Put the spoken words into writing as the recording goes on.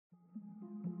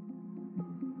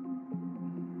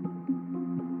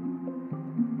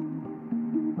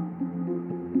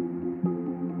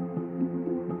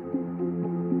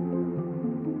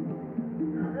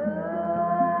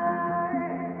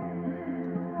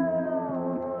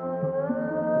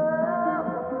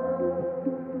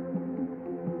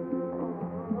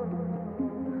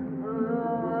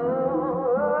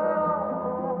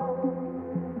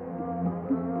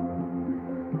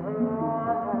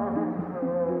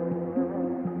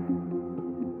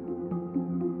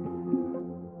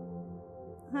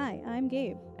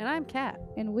Gabe. And I'm Kat.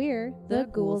 And we're The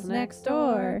Ghouls Next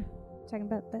Door. Talking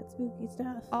about that spooky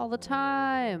stuff. All the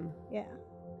time. Yeah.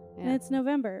 Yeah. And it's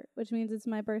November, which means it's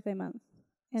my birthday month.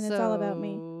 And it's all about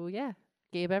me. So, yeah.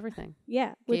 Gabe everything.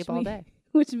 Yeah. Gabe all day.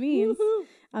 Which means Woohoo.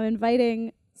 I'm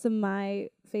inviting some of my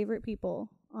favorite people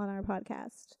on our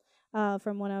podcast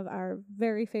from one of our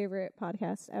very favorite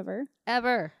podcasts ever,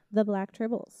 The Black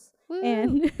Tribbles. Woo.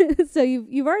 And so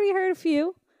you've already heard a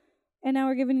few, and now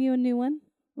we're giving you a new one.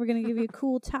 We're going to give you a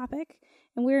cool topic,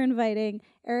 and we're inviting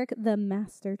Eric the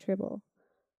Master Tribble.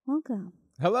 Welcome.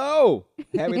 Hello.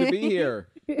 Happy to be here.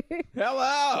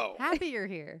 Hello. Happy you're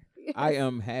here. I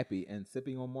am happy and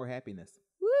sipping on more happiness.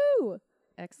 Woo!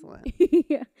 Excellent.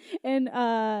 Yeah. And,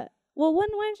 why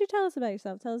don't you tell us about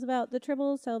yourself? Tell us about the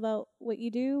Tribbles. Tell about what you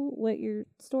do, what your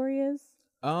story is.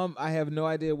 I have no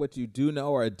idea what you do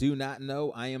know or do not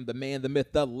know. I am the man, the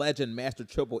myth, the legend, Master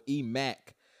Tribble E.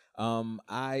 Mac.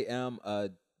 I am a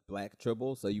Black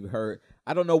Tribble, so you heard.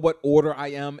 I don't know what order I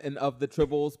am in of the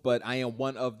Tribbles, but I am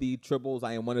one of the Tribbles.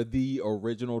 I am one of the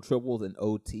original Tribbles, an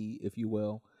OT, if you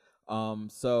will.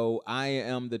 So I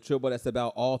am the Tribble that's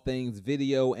about all things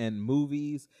video and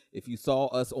movies. If you saw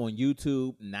us on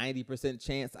YouTube, 90%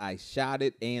 chance I shot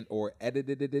it and or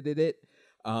edited it.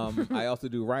 I also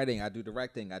do writing, I do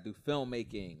directing, I do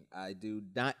filmmaking, I do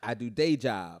day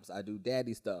jobs, I do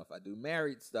daddy stuff, I do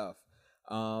married stuff,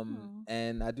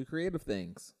 and I do creative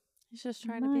things. He's just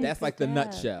trying to be. That's like the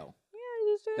nutshell.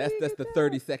 Yeah, That's the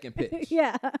 30-second pitch.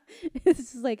 Yeah.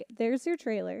 It's just like, there's your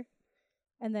trailer.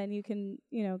 And then you can,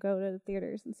 go to the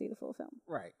theaters and see the full film.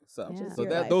 Right. So, Yeah. so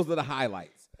Your life. those are the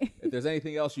highlights. If there's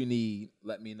anything else you need,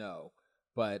 let me know.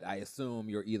 But I assume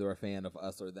you're either a fan of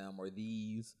us or them or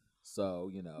these. So,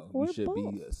 Or you should be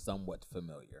both. somewhat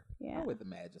familiar. Yeah. I would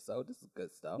imagine so. This is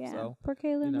good stuff. Yeah. So, Poor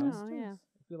Kayla you know. knows. Oh, yeah.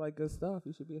 if you like good stuff,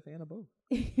 you should be a fan of both.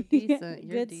 decent.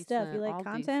 You're Good stuff. You decent. like All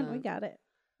content? We decent. got it.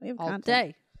 We have All content.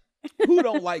 day. Who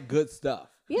don't like good stuff?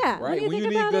 Yeah. Right? When you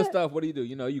need good stuff, what do?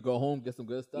 You go home, get some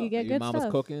good stuff. You get maybe good mama's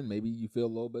stuff. cooking. Maybe you feel a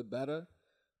little bit better.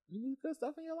 You need good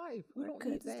stuff in your life. Who don't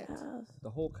Good need that? stuff. The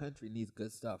whole country needs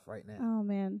good stuff right now. Oh,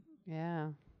 man. Yeah.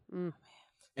 Mm.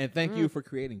 And thank you for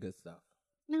creating good stuff.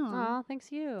 No. Aw,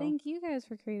 thanks you. Thank you guys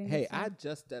for creating Hey, good I stuff.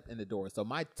 just stepped in the door, so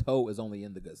my toe is only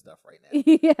in the good stuff right now.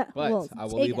 Yeah. But well, I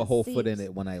will take leave a whole foot in seat.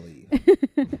 it when I leave.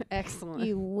 Excellent.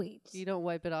 You wait. You don't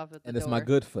wipe it off at the And door. it's my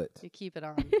good foot. You keep it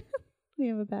on.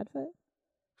 You have a bad foot?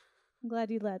 I'm glad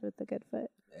you led with the good foot.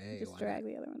 Hey, Just why drag not?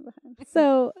 the other one behind.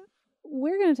 So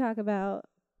we're going to talk about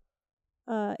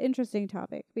interesting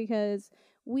topic because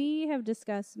we have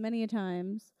discussed many a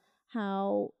times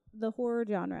how the horror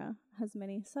genre has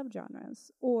many subgenres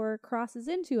or crosses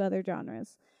into other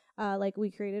genres. Like we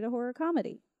created a horror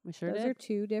comedy. We sure Those did. are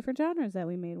two different genres that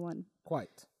we made one.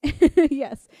 Quite.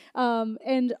 Yes.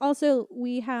 And also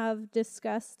we have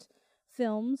discussed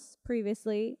films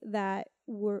previously that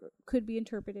could be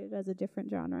interpreted as a different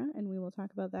genre, and we will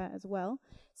talk about that as well.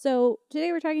 So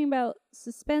today we're talking about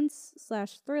suspense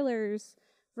 / thrillers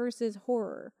versus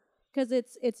horror, because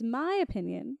it's my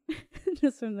opinion,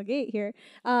 just from the gate here,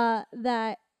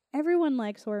 that everyone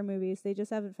likes horror movies. They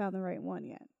just haven't found the right one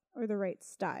yet, or the right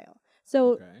style.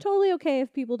 So Okay. totally okay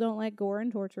if people don't like gore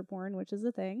and torture porn, which is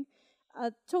a thing.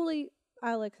 Totally,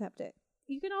 I'll accept it.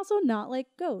 You can also not like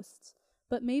ghosts,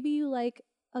 but maybe you like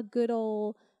a good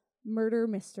old murder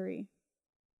mystery.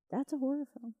 That's a horror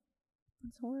film.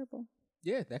 It's horrible.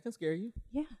 Yeah, that can scare you.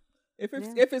 Yeah. If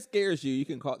Yeah. if it scares you, you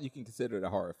can consider it a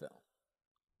horror film.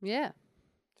 Yeah.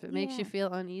 If it makes you Yeah.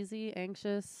 feel uneasy,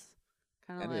 anxious,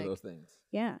 kind of Any of like those things.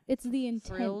 Yeah. It's the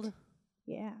intent. thrilled.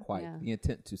 Yeah. Quite. Yeah. The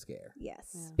intent to scare.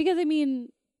 Yes. Yeah. Because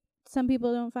some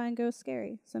people don't find ghosts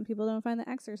scary. Some people don't find The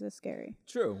Exorcist scary.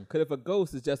 True. Because if a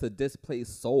ghost is just a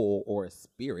displaced soul or a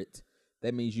spirit,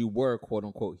 that means you were quote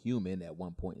unquote human at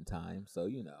one point in time. So,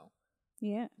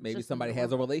 Yeah. maybe Just somebody has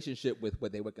a normal. relationship with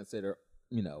what they would consider,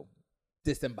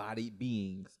 disembodied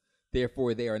beings.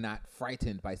 Therefore, they are not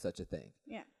frightened by such a thing.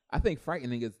 Yeah. I think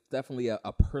frightening is definitely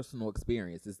a personal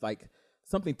experience. It's like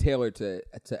something tailored to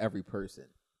every person.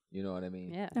 You know what I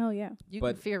mean? Yeah. Oh yeah. You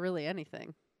But- can fear really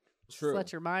anything. True. Just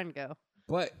let your mind go.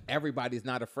 But everybody's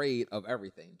not afraid of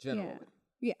everything, generally.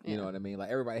 Yeah. You know what I mean? Like,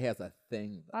 everybody has a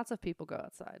thing. Lots of people go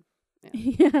outside.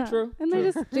 Yeah. True, And they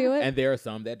true. just do it. And there are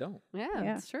some that don't. Yeah,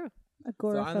 Yeah. it's true. So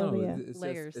I know Agoraphobia. it's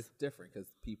Layers. it's different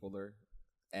because people are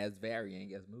as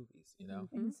varying as movies, Mhm.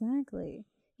 Exactly.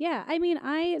 Yeah. I mean,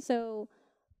 so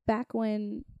back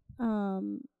when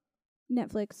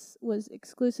Netflix was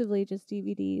exclusively just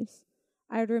DVDs,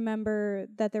 I would remember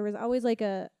that there was always like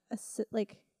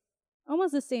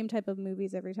almost the same type of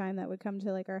movies every time that would come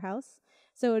to like our house.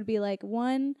 So it would be like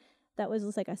one that was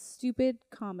just like a stupid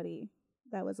comedy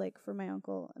that was like for my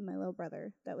uncle and my little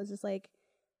brother. That was just like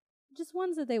just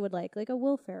ones that they would like a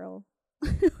Will Ferrell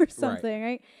or something,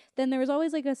 right? Then there was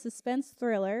always like a suspense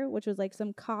thriller, which was like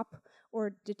some cop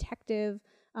or detective,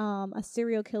 a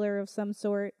serial killer of some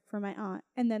sort for my aunt,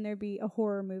 and then there'd be a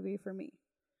horror movie for me.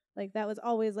 Like that was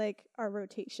always like our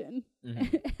rotation.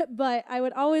 But I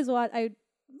would always watch. I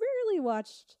rarely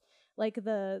watched like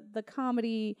the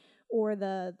comedy or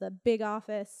the big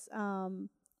office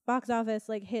box office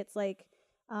like hits. Like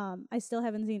I still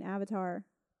haven't seen Avatar,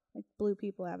 like Blue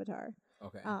People Avatar.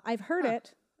 Okay. I've heard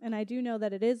it, and I do know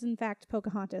that it is in fact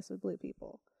Pocahontas with blue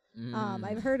people.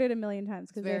 I've heard it a million times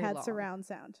because they very had long. surround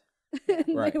sound. Yeah.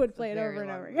 And Right. they would It's a play it very over and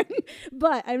long over again. movie.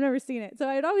 But I've never seen it. So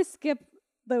I'd always skip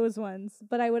those ones.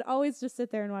 But I would always just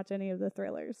sit there and watch any of the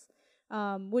thrillers.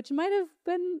 Which might have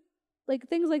been like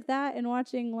things like that, and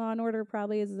watching Law and Order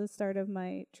probably is the start of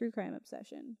my true crime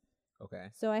obsession. Okay.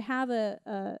 So I have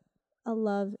a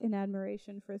love and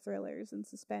admiration for thrillers and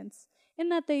suspense, in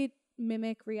that they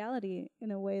mimic reality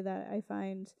in a way that I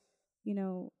find,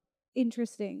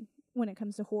 interesting when it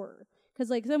comes to horror. Because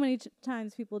like so many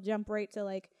times people jump right to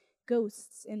like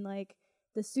ghosts and like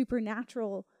the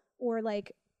supernatural, or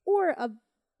a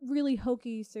really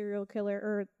hokey serial killer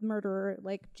or murderer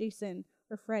like Jason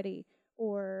or Freddy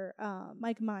or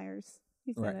Mike Myers.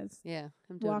 He's Right. known as Yeah.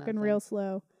 I'm doing walking that real thing.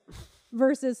 slow,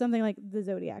 versus something like the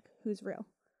Zodiac, who's real.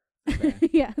 Okay.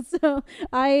 Yeah, so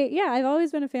I've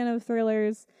always been a fan of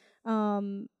thrillers,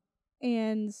 and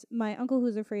my uncle,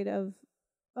 who's afraid of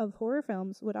horror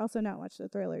films, would also not watch the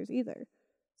thrillers either.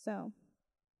 So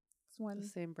it's The one.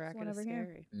 same bracket one as over here.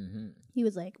 scary. Mm-hmm. He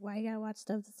was like, "Why you gotta watch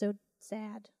stuff that's so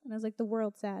sad?" And I was like, "The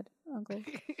world's sad, Uncle.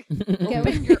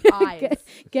 Open your eyes.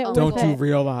 Get Uncle. with Don't you it."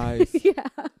 realize Yeah,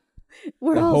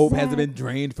 we're the all hope sad. hasn't been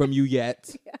drained from you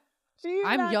yet? She's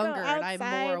I'm not go younger and I'm more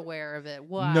outside. aware of it.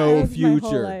 Why? No That was my whole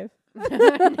future. life.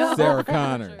 No Sarah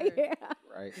Connor. future. Yeah,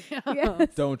 Right?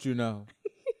 yes. Don't you know?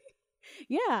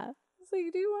 Yeah. So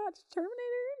you do watch Terminator,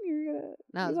 and you're gonna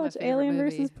No, you it's my watch favorite Alien movie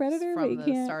versus Predator, but from you the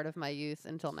can't. start of my youth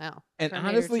until now. And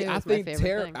Terminator honestly, 2 I is my think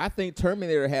favorite thing. I think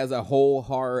Terminator has a whole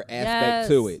horror aspect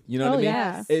to Yes. it. You know what I Oh, mean?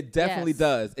 yeah. It definitely Yes.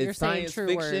 does. You're It's saying science true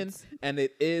fiction words. and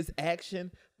it is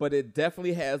action, but it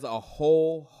definitely has a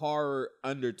whole horror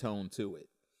undertone to it.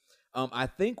 I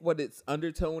think what its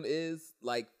undertone is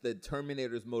like the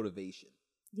Terminator's motivation.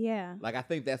 Yeah. Like I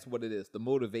think that's what it is. The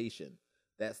motivation.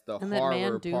 That's the And that horror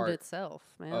man doomed part itself,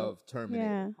 man. of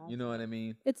Terminator. Yeah. You know what I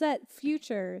mean? It's that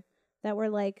future that we're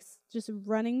like just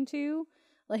running to,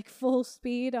 like full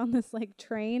speed on this like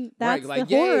train. That's right, like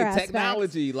the horror yay, aspect.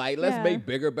 technology. Like let's Yeah. make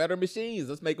bigger, better machines.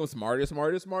 Let's make them smarter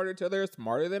till they're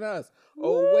smarter than us.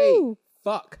 Oh wait, Woo!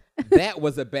 fuck, that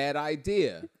was a bad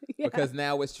idea Yeah. because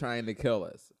now it's trying to kill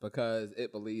us because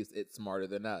it believes it's smarter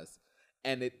than us,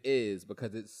 and it is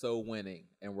because it's so winning,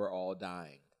 and we're all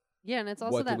dying. Yeah, and it's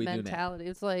also What do that we do now? mentality.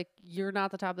 It's like you're not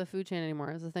the top of the food chain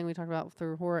anymore. It's the thing we talked about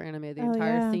through horror anime. The Oh,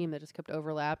 entire yeah. theme that just kept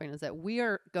overlapping is that we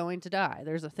are going to die.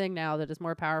 There's a thing now that is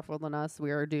more powerful than us. We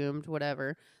are doomed,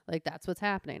 whatever. Like, that's what's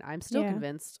happening. I'm still Yeah.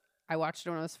 convinced. I watched it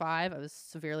when I was 5. I was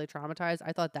severely traumatized.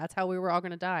 I thought that's how we were all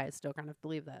going to die. I still kind of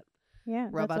believe that. Yeah.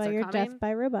 Robots that's why are you're coming. death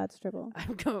by robots, Triple.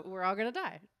 We're all going to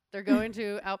die. They're going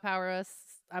to outpower us.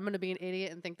 I'm going to be an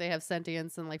idiot and think they have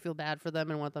sentience and like feel bad for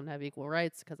them and want them to have equal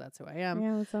rights because that's who I am.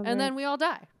 Yeah, that sounds And right. then we all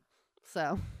die.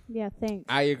 So yeah, thanks.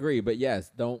 I agree, but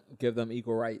yes, don't give them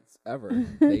equal rights ever.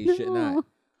 They should not. No.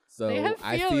 So They have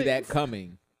I see that feelings.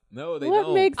 coming. No, they What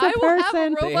don't. makes a I will have a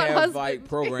person? robot They have husband. like You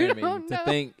programming don't to know.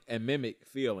 think and mimic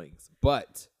feelings,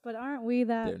 but But aren't we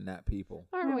that? they're not people.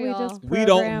 aren't Aren't we we all? just- We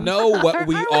don't Program. know what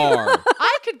we are.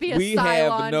 I could be a We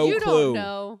have Cylon. no You clue. don't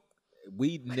know.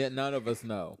 None of us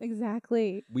know.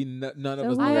 Exactly. None of So us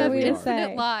who know I are what have we we to are. infinite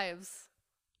say? lives.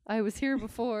 I was here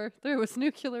before. There was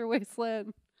nuclear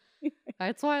wasteland.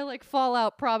 That's why I like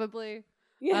Fallout, probably.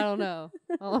 Yeah. I don't know.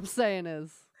 All I'm saying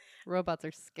is robots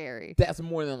are scary. That's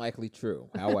more than likely true.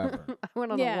 However, I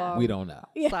went on Yeah. a long we don't know.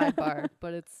 Yeah. sidebar,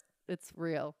 but it's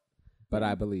real. But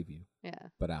I believe you. Yeah.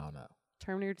 But I don't know.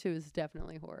 Terminator 2 is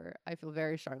definitely horror. I feel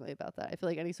very strongly about that. I feel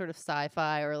like any sort of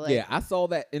sci-fi or like Yeah, I saw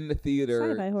that in the theater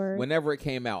Sci-fi horror. whenever it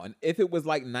came out. And if it was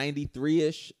like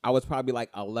 93-ish, I was probably like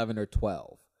 11 or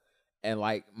 12. And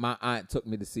like my aunt took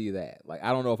me to see that. Like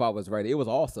I don't know if I was ready. It was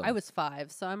awesome. I was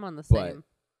 5, so I'm on the But- same.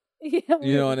 Yeah,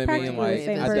 You know what I mean? practically the Like the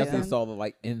same I definitely person. saw the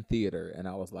like in theater and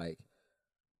I was like,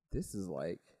 this is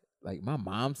like my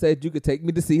mom said you could take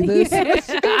me to see this. Yeah.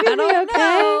 She gave I you the don't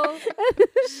know. okay.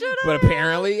 Should But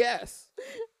apparently yes.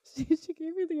 She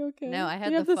gave you the okay. No, I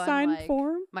had you have the the fun, signed like,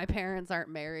 form. My parents aren't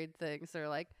married things. They're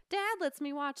like, Dad lets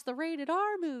me watch the rated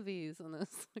R movies and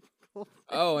this. Cool thing.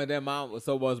 Oh, and then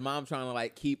was mom trying to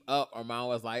like keep up or mom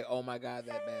was like, oh my God,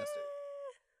 that bastard.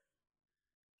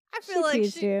 feel like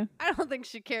teased you. I don't think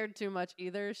she cared too much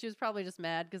either. She was probably just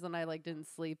mad because then I like didn't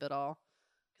sleep at all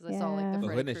because I saw like Yeah. the Well,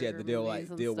 Freddy then she had to Krueger movies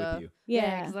and deal with stuff. you. Yeah,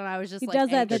 Yeah. because then I was just He like does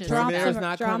that. The anxious The Terminator's drops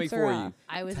not her coming for off. you.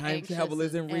 I was Time anxious travel as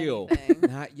isn't real.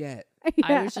 anything. Not yet.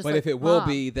 I was just But like, if it will Mom,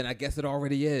 be, then I guess it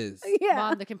already is. Yeah.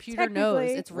 Mom, the computer knows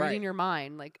technically. it's reading Right. your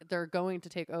mind. Like they're going to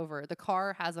take over. The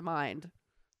car has a mind.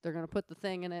 They're gonna put the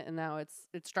thing in it, and now it's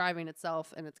driving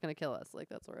itself, and it's gonna kill us. Like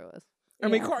that's where it was. I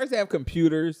mean, Yeah. cars have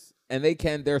computers, and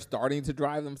they're starting to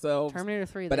drive themselves. Terminator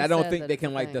 3. But they I don't said think that they it's a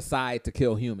can like thing. decide to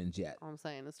kill humans yet. All I'm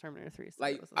saying is Terminator 3. said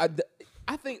Like it was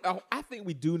a thing. I think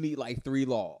we do need like 3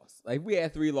 laws. Like if we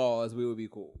had 3 laws, we would be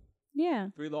cool. Yeah.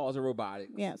 3 laws of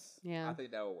robotics. Yes. Yeah, I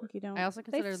think that would work. Like you don't. I also they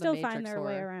consider the still Matrix find their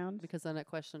way horror around. because then it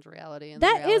questions reality. And That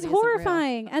the reality is isn't real.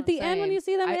 horrifying. That's At what the I'm end, when saying. you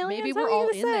see them aliens, maybe what we're are you all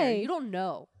gonna in there. say? You don't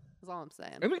know. That's all I'm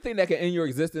saying. Everything that can end your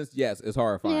existence, yes, is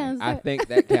horrifying. Yeah, I so- think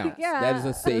that counts. Yeah. That is a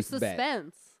There's safe bet.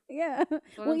 suspense. Yeah.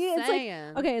 That's what Well, I'm yeah, it's like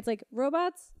saying. okay, it's like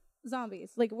robots,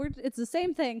 zombies. Like it's the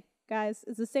same thing, guys.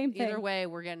 It's the same thing. Either way,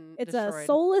 we're getting It's destroyed. a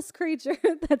soulless creature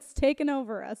that's taken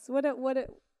over us.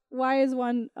 Why is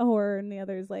one a horror and the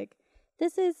other is like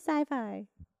this is sci-fi?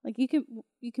 Like you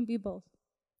can be both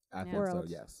I think worlds.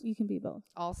 so, yes. You can be both.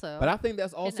 Also, But I think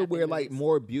that's also Kidnapping where like movies.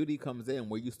 more beauty comes in,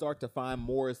 where you start to find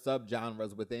more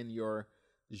subgenres within your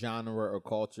genre or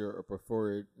culture or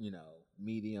preferred,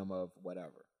 medium of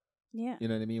whatever. Yeah. You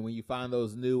know what I mean? When you find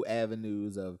those new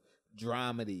avenues of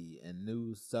dramedy and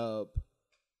new sub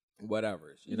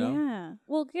whatevers, you know? Yeah.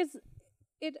 Well, because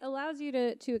it allows you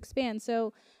to expand.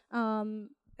 So,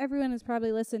 everyone has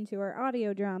probably listened to our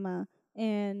audio drama,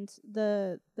 and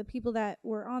the people that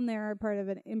were on there are part of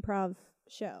an improv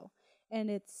show, and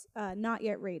it's not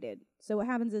yet rated. So what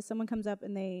happens is someone comes up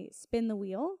and they spin the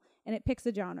wheel, and it picks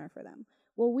a genre for them.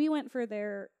 Well, we went for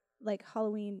their like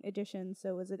Halloween edition, so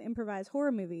it was an improvised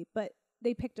horror movie, but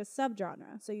they picked a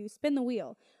subgenre. So you spin the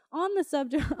wheel. On the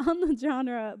on the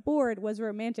genre board was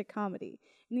romantic comedy.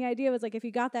 And the idea was like if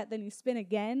you got that, then you spin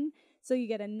again, so you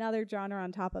get another genre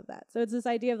on top of that. So it's this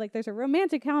idea of like there's a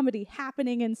romantic comedy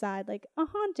happening inside, like a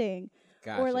haunting,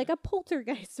 Gotcha. or like a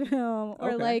poltergeist film,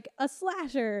 or Okay. like a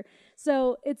slasher.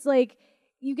 So it's like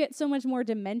you get so much more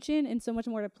dimension and so much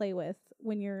more to play with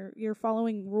when you're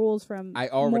following rules from I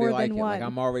already more like than it. one. Like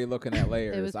I'm already looking at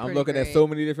layers. was I'm pretty looking at great. so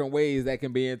many different ways that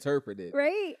can be interpreted.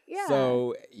 Right? Yeah.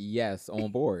 So yes,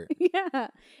 on board. Yeah,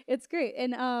 it's great.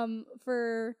 And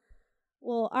ours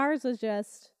was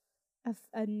just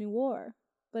a noir,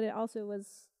 but it also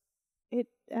it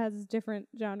has different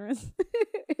genres.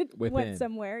 It Within. went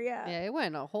somewhere, yeah. yeah, it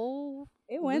went a whole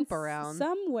It went loop around.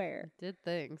 somewhere. Did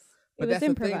things. But It was that's the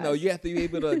thing, though. improvised. You have to be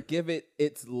able to give it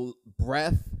its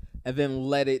breath and then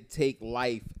let it take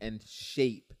life and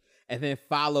shape and then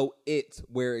follow it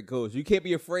where it goes. You can't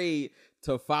be afraid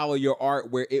to follow your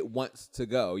art where it wants to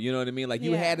go. You know what I mean? Like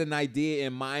you Yeah. had an idea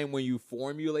in mind when you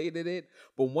formulated it,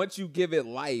 but once you give it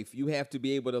life, you have to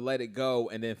be able to let it go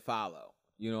and then follow.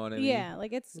 You know what I mean? Yeah,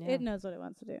 like Yeah. it knows what it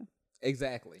wants to do.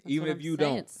 Exactly. That's Even what if I'm you saying.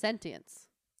 don't. It's sentience.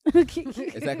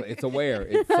 Exactly. It's aware.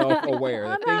 It's self-aware.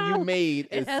 The thing you made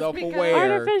It is has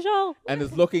self-aware Artificial. and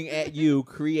is looking at you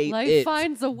create Life it,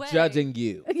 finds a way. judging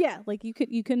you. Yeah, like you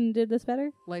couldn't did this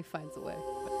better. Life finds a way.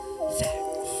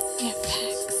 Facts. Yeah,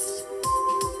 facts.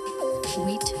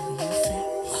 We tell you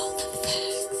facts. All the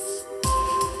facts.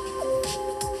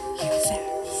 Yeah,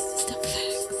 facts. Still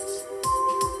facts.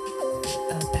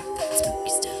 About that spooky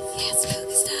stuff. Yeah,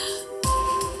 spooky stuff.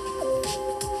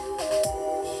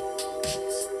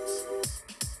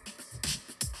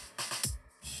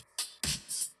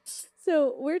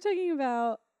 So we're talking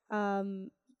about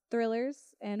thrillers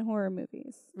and horror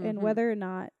movies and Mhm. whether or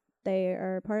not they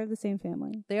are part of the same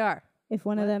family. They are. If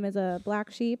one of What? them is a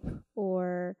black sheep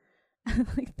or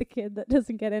like the kid that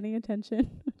doesn't get any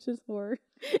attention, which is horror.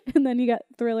 And then you got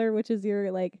thriller, which is your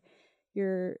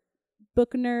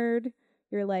book nerd,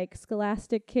 your like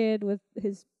scholastic kid with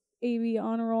his AB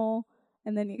honor roll.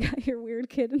 And then you got your weird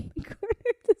kid in the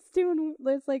corner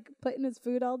that's like putting his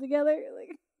food all together,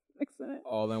 like mixing it.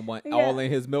 All in one, Yeah. all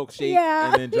in his milkshake,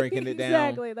 Yeah, and then drinking it down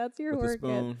exactly. That's your with a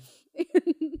horror spoon.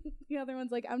 kid. The other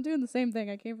one's like, I'm doing the same thing.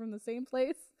 I came from the same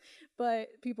place, but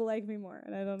people like me more,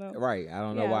 and I don't know. Right. I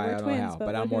don't know Yeah, why. we're I don't twins, know how, but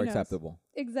but I'm who more knows? acceptable.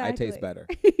 Exactly. I taste better.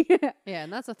 Yeah, Yeah,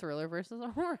 and that's a thriller versus a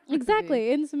horror. movie.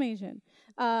 exactly. In summation,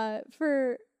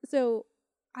 so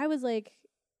I was like,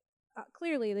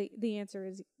 clearly the answer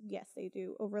is yes, they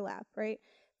do overlap, right?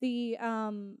 The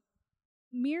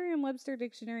Merriam-Webster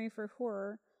dictionary for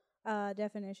horror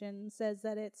definition says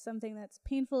that it's something that's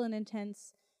painful and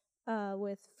intense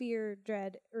with fear,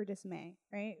 dread, or dismay,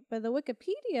 right? But the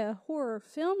Wikipedia horror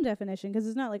film definition, because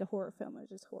it's not like a horror film, it's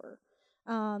just horror,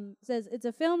 Says it's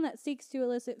a film that seeks to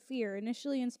elicit fear,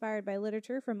 initially inspired by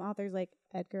literature from authors like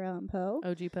Edgar Allan Poe,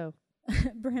 OG Poe.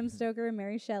 Bram Stoker, and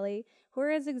Mary Shelley.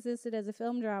 Horror has existed as a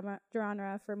film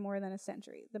genre for more than a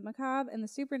century. The macabre and the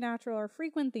supernatural are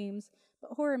frequent themes,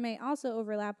 but horror may also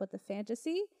overlap with the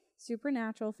fantasy,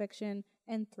 supernatural fiction,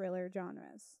 and thriller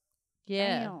genres.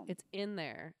 Yeah, Damn. it's in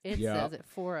there. It Yeah. says it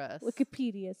for us.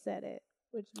 Wikipedia said it,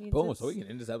 which means Boom. it's- So we can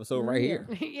end this episode right here.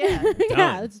 Yeah.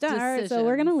 yeah, it's done. All right, so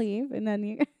we're gonna Decisions. leave, and then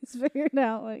you guys figure it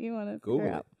out what you want to Cool.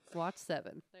 figure out. Watch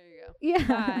 7. There you go.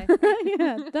 Yeah,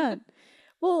 yeah, done.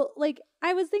 Well, like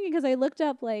I was thinking because I looked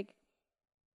up like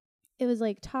it was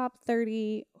like top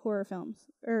 30 horror films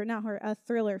or not horror,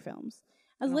 thriller films.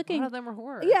 I was And looking. A lot of them are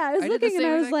horror. Yeah, I was did the looking and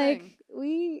same I was exact like, thing.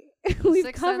 we've Sixth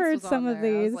Sense covered was on some of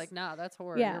there. I these. was like, nah, that's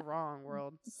horror. Yeah. You're wrong,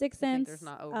 world. Sixth I think Sense, there's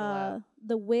not overlap.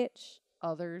 The Witch,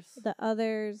 Others. The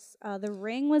Others, The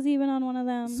Ring was even on one of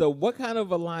them. So what kind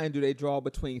of a line do they draw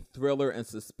between thriller and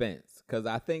suspense? Because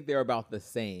I think they're about the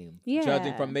same.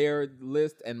 Judging Yeah. from their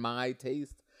list and my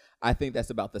taste, I think that's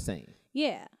about the same.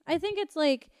 yeah, I think it's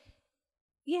like,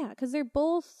 yeah, because they're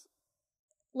both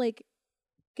like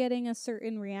getting a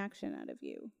certain reaction out of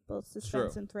you, both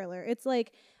suspense True. and thriller. It's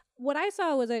like what I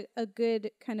saw was a good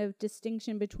kind of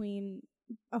distinction between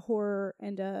a horror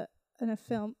and a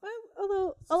film.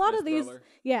 Although a lot of Suspense these, thriller.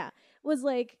 yeah, was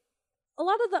like a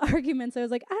lot of the arguments. I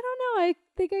was like, I don't know. I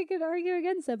think I could argue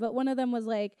against it, but one of them was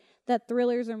like that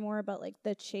thrillers are more about like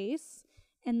the chase,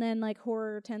 and then like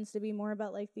horror tends to be more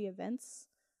about like the events,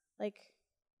 like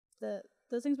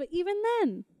those things. But even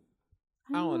then,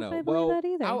 I don't know. If I believe that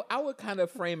either. I would kind of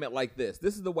frame it like this.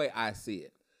 This is the way I see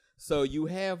it. So you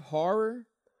have horror,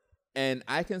 and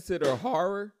I consider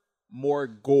horror more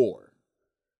gore.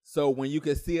 So when you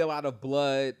can see a lot of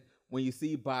blood, when you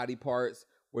see body parts,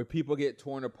 where people get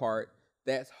torn apart,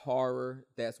 that's horror.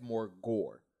 That's more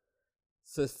gore.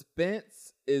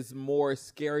 Suspense is more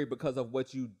scary because of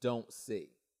what you don't see.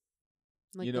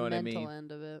 Like you know the what I mental mean?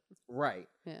 end of it. Right.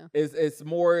 Yeah. It's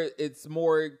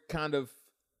more kind of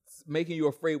making you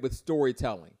afraid with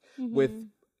storytelling, with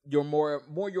your more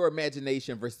your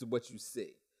imagination versus what you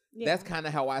see. That's kind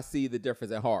of how I see the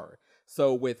difference in horror.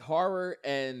 So with horror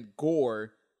and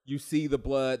gore, you see the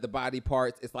blood, the body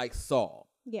parts. It's like Saw.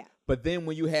 yeah. But then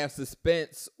when you have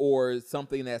suspense or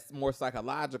something that's more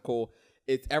psychological,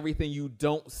 it's everything you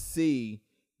don't see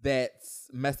that's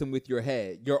messing with your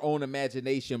head. Your own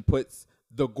imagination puts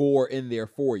the gore in there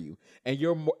for you. And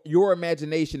your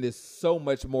imagination is so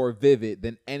much more vivid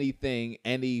than anything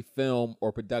any film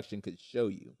or production could show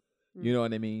you. You know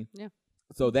what I mean? Yeah.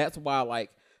 So that's why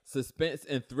like suspense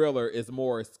and thriller is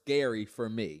more scary for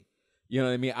me. You know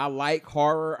what I mean? I like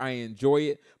horror, I enjoy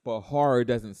it, but horror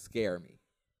doesn't scare me.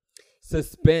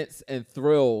 Suspense and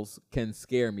thrills can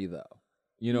scare me though.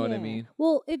 You know what I Yeah. mean?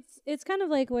 Well, it's kind of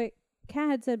like what Kat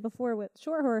had said before with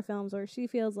short horror films, where she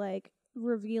feels like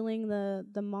revealing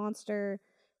the monster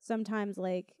sometimes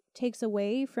like takes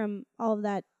away from all of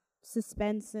that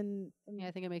suspense and Yeah,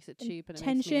 I think it makes it cheap and it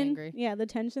tension. makes me angry. Yeah, the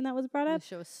tension that was brought They up.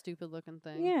 show a stupid looking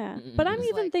thing. Yeah, Mm-mm-mm. but I'm It's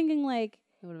even like- thinking like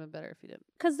It would have been better if you didn't.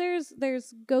 because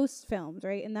there's ghost films,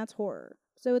 right, and that's horror.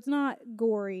 So it's not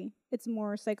gory. It's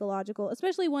more psychological,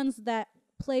 especially ones that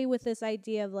play with this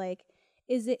idea of like,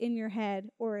 is it in your head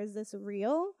or is this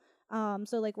real?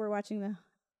 So like we're watching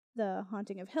the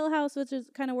Haunting of Hill House, which is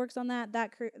kind of works on that.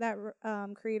 That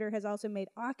creator has also made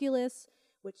Oculus,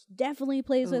 which definitely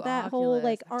plays Ooh, with that whole Oculus.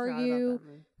 like, I forgot are about you that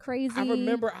movie. crazy? I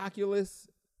remember Oculus.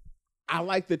 I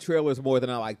like the trailers more than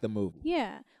I like the movie.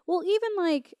 Yeah. Well, even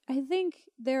like I think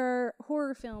there are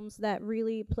horror films that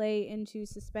really play into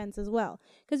suspense as well,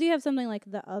 because you have something like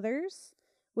The Others,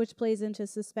 which plays into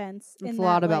suspense. It's in a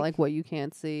lot that, about like what you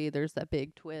can't see. There's that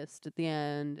big twist at the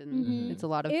end, and Mhm. it's a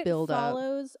lot of It build up.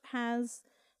 Follows has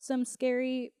some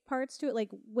scary parts to it, like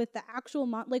with the actual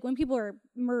like when people are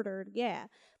murdered. Yeah,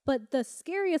 but the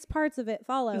scariest parts of it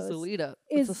follows. It's the lead up.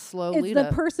 is- It's a slow It's lead the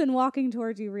up. person walking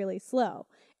towards you really slow.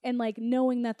 And like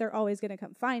knowing that they're always going to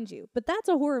come find you. But that's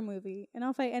a horror movie. And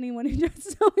I'll fight anyone who tries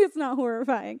to tell me it's not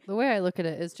horrifying. The way I look at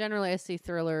it is generally I see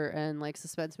thriller and like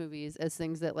suspense movies as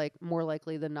things that like more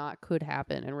likely than not could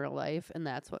happen in real life, and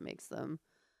that's what makes them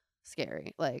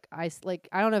scary. Like I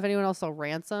don't know if anyone else saw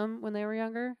Ransom when they were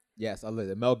younger. Yes, I love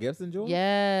it. Mel Gibson, Joel?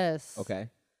 Yes. Okay.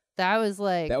 That was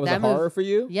like That was a horror for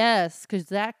you? Yes, because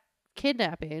that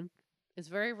kidnapping is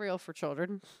very real for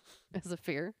children as a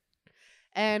fear.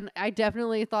 And I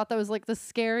definitely thought that was like the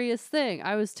scariest thing.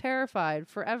 I was terrified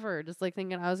forever, just like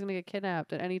thinking I was gonna get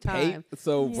kidnapped at any time.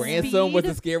 So Yeah. ransom was the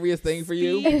Speed- scariest thing for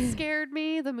you? Speed scared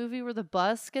me. The movie where the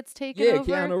bus gets taken Yeah,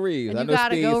 over. Keanu Reeves. And I you know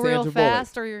gotta Speed, go real Sandra Bullock.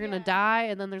 fast or you're gonna Yeah. die.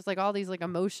 And then there's like all these like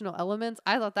emotional elements.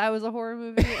 I thought that was a horror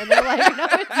movie. And they're like, no,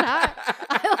 it's not.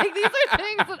 I like these are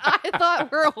things that I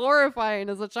thought were horrifying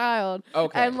as a child.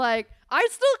 Okay. And like I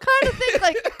still kind of think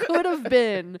like could have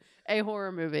been a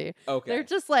horror movie. Okay. They're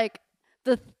just like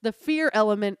the fear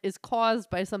element is caused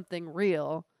by something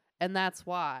real, and that's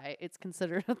why it's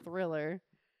considered a thriller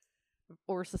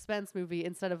or suspense movie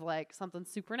instead of like something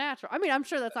supernatural. I mean, I'm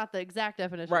sure that's not the exact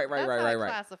definition. Right, but right, that's right, how right, I right.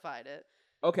 classified it.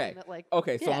 Okay. And that, like,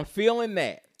 Okay, so yeah. I'm feeling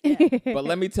that. But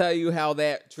let me tell you how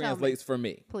that Tell me. translates for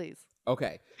me. Please.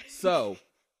 Okay. So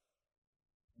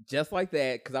just like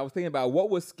that, because I was thinking about what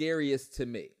was scariest to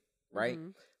me, right?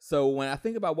 Mhm. So when I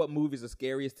think about what movies are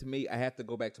scariest to me, I have to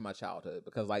go back to my childhood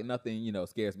because like nothing,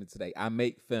 scares me today. I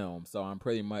make film, so I'm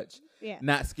pretty much Yeah.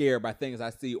 not scared by things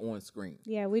I see on screen.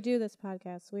 Yeah, we do this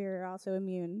podcast. We are also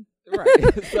immune.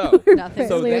 Right. So Nothing.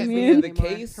 so Fairly that immune. being the Anymore.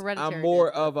 case, Hereditary I'm more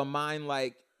did. of a mind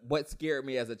like what scared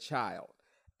me as a child.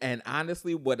 And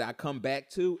honestly, what I come back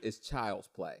to is Child's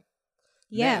Play.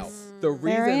 Yes. Now, the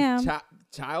There I am. reason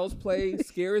Child's Play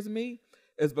scares me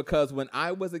is because when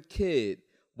I was a kid,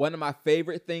 one of my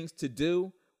favorite things to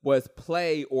do was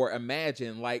play or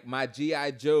imagine like my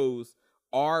G.I. Joes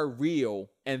are real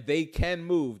and they can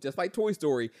move. Just like Toy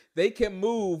Story, they can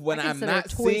move when I I'm consider not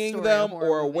Toy seeing Story a them horror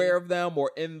or movie. aware of them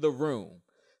or in the room.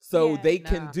 So Yeah. they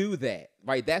can Nah. do that,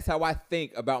 right? That's how I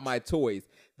think about my toys.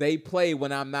 They play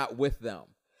when I'm not with them.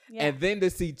 Yeah. And then to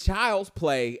see Child's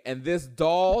Play and this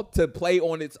doll to play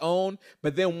on its own,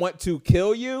 but then want to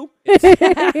kill you,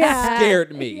 Yeah.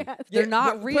 scared me. Yes. They're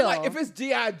not but like, real. if it's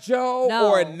G.I. Joe No.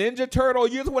 or a Ninja Turtle,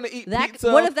 you just want to eat That-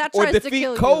 pizza what if that or tries to defeat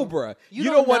kill you? Cobra. You You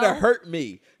don't don't want to know. hurt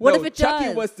me. What No, if it Chucky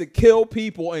does? was to kill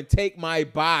people and take my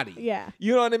body. Yeah.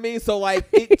 You know what I mean? So like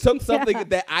it took something Yeah.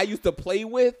 that I used to play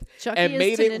with Chucky and is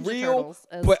made to it Ninja real, Turtles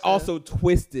as but to- also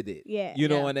twisted it. Yeah. You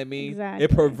know Yeah, what I mean? exactly.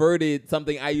 It perverted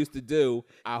something I used to do.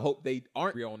 I hope they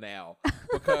aren't real now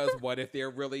because what if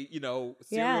they're really, serial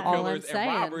Yeah. All I'm killers and saying,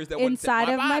 robbers that want to Inside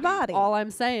take of my body. All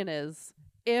I'm saying is,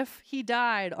 if he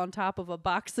died on top of a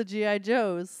box of G.I.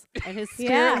 Joes and his spirit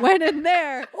Yeah. went in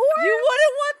there, you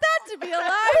wouldn't want that to be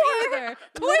alive either.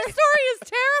 Toy Story is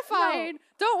terrifying.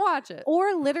 Don't watch it.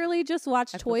 Or literally just watch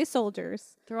I feel- Toy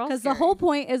Soldiers. They're all Because the scary. whole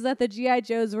point is that the G.I.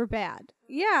 Joes were bad.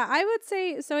 Yeah, I would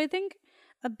say so. I think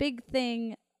a big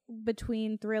thing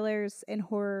between thrillers and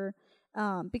horror,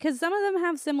 because some of them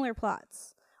have similar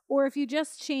plots, or if you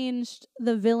just changed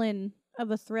the villain of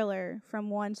a thriller from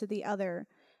one to the other,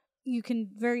 you can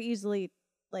very easily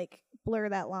like blur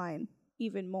that line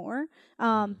even more.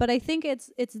 But I think it's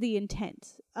the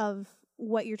intent of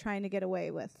what you're trying to get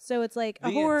away with. So it's like a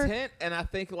the horror. intent, and I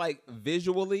think like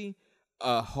visually,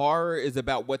 horror is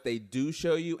about what they do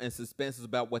show you, and suspense is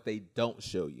about what they don't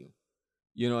show you.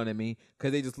 You know what I mean?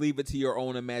 Because they just leave it to your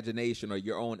own imagination or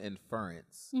your own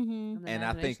inference. Mm-hmm. the And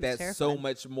I think imagination's that's so terrifying.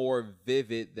 much more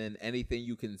vivid than anything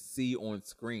you can see on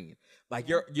screen. Like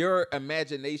your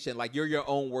imagination, like you're your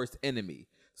own worst enemy.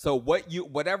 So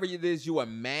whatever it is you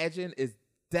imagine is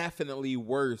definitely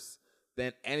worse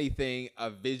than anything a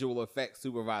visual effects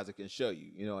supervisor can show you.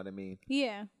 You know what I mean?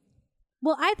 Yeah.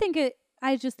 Well,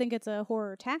 I just think it's a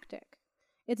horror tactic.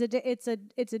 It's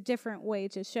a different way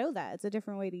to show that. It's a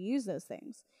different way to use those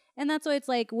things. And that's why it's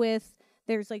like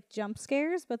there's like jump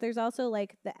scares, but there's also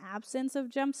like the absence of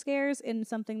jump scares in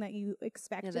something that you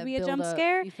expect Yeah, to that be a build jump up,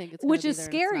 scare, you think it's gonna which be is there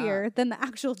and it's not. scarier than the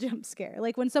actual jump scare.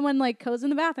 Like when someone like goes in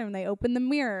the bathroom, they open the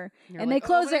mirror You're and like, they "Oh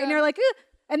close my it and God." you're like, "Ugh,"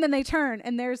 and then they turn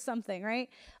and there's something, right?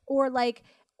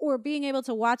 Or being able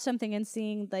to watch something and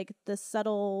seeing like the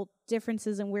subtle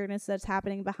differences and weirdness that's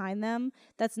happening behind them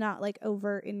that's not like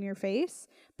overt in your face.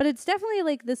 But it's definitely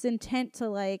like this intent to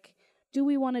like, do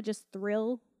we want to just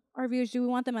thrill our viewers? Do we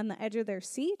want them on the edge of their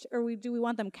seat, or do we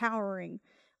want them cowering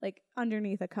like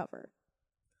underneath a cover?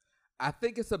 I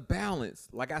think it's a balance.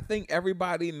 Like I think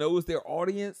everybody knows their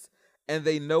audience, and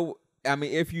they know. I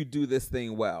mean, if you do this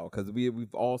thing well, because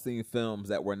we've all seen films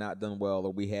that were not done well,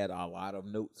 or we had a lot of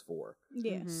notes for.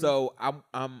 Yeah. Mhm. So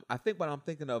I think what I'm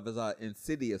thinking of is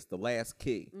Insidious: The Last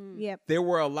Key. Mm. Yep. There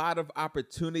were a lot of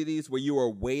opportunities where you were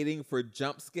waiting for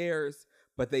jump scares,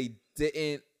 but they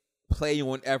didn't play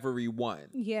on every one.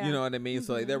 Yeah. You know what I mean?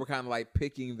 So like, they Mhm. were kind of like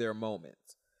picking their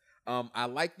moments. I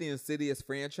like the Insidious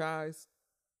franchise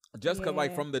just because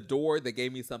like Yeah. from the door, they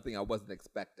gave me something I wasn't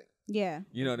expecting. Yeah.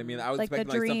 You know what I mean? I was Like the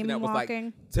expecting like something dream that was walking.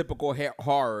 like typical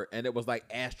horror, and it was like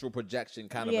astral projection,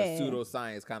 kind of Yeah. a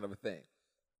pseudoscience kind of a thing.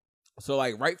 So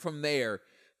like right from there,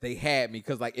 they had me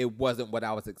because like it wasn't what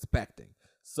I was expecting.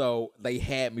 So they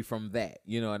had me from that,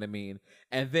 you know what I mean?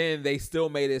 And then they still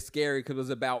made it scary because it was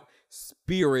about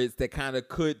spirits that kind of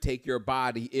could take your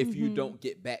body if you don't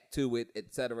get back to it,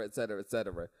 et cetera, et cetera, et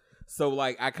cetera. So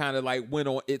like I kind of like went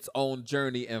on its own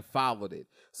journey and followed it.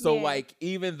 So like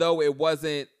even though it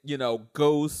wasn't, you know,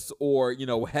 ghosts or, you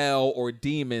know, hell or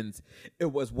demons,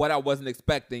 it was what I wasn't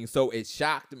expecting. So it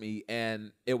shocked me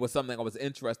and it was something I was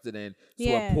interested in. So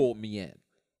it pulled me in.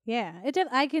 Yeah,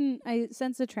 I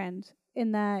sense a trend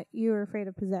in that you're afraid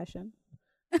of possession.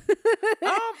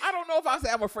 I don't know if I say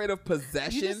I'm afraid of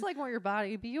possession. You just like want your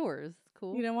body to be yours.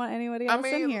 Cool. You don't want anybody else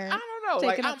in here. I don't know.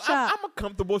 Like I'm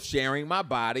comfortable sharing my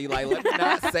body. Like let me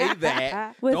not say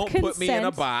that. With Don't put me in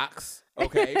a box.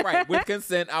 Okay, right. With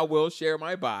consent, I will share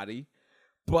my body.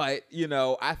 But you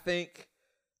know, I think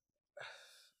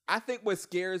what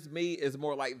scares me is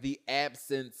more like the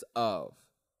absence of.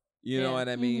 You know what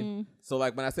I mean? So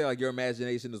like when I say like your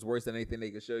imagination is worse than anything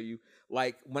they can show you,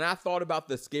 like when I thought about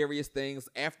the scariest things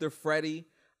after Freddy,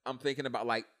 I'm thinking about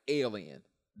like Alien.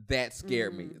 That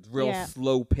scared me. It's real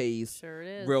slow pace, Sure it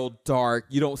is. real dark.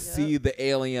 You don't see the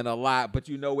alien a lot, but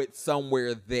you know it's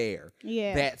somewhere there.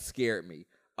 Yeah. That scared me.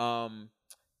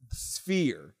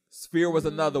 Sphere. Sphere was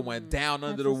another one. Down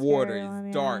under the water.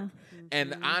 It's dark.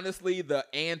 And honestly, the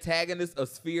antagonist of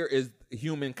Sphere is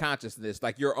human consciousness,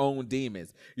 like your own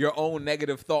demons, your own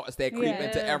negative thoughts that creep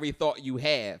into every thought you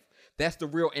have. That's the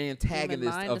real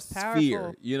antagonist of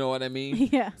Sphere. You know what I mean?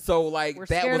 Yeah. So like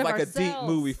that was like a deep ourselves.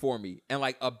 movie for me. And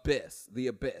like The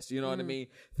Abyss. You know what I mean?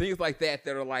 Things like that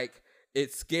are like,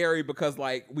 it's scary because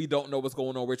like we don't know what's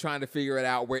going on. We're trying to figure it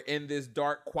out. We're in this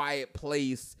dark, quiet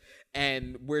place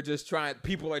and we're just trying,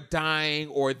 people are dying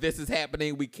or this is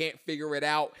happening. We can't figure it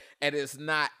out and it's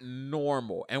not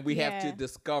normal. And we have to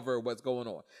discover what's going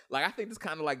on. Like, I think it's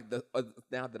kind of like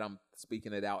now that I'm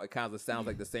speaking it out, it kind of sounds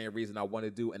like the same reason I want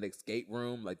to do an escape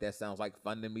room. Like that sounds like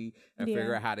fun to me and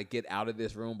figure out how to get out of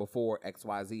this room before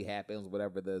XYZ happens,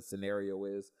 whatever the scenario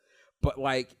is. But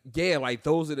like, like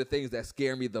those are the things that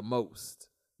scare me the most.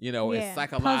 You know, it's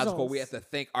psychological. Puzzles. We have to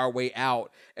think our way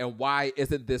out. And why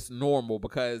isn't this normal?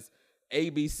 Because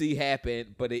ABC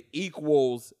happened, but it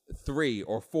equals 3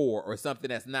 or 4 or something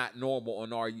that's not normal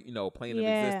on our, you know, plane of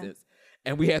existence.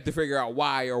 And we have to figure out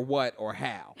why or what or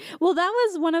how. Well, that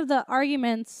was one of the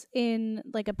arguments in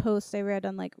like a post I read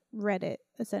on like Reddit,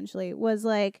 essentially, was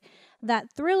like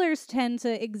that thrillers tend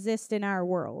to exist in our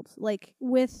world, like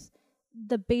with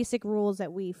the basic rules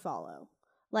that we follow.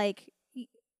 Like,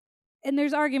 and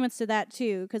there's arguments to that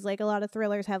too, because like a lot of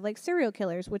thrillers have like serial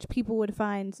killers, which people would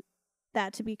find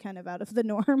that to be kind of out of the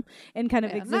norm and kind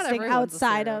of existing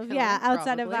outside of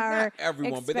outside of our not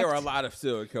everyone, but there are a lot of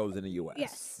serial killers in the U.S.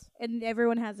 Yes, and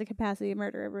everyone has the capacity to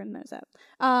murder. Everyone knows that.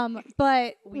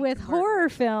 But with horror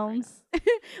films,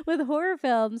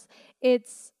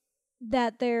 it's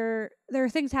that there are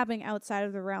things happening outside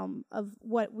of the realm of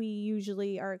what we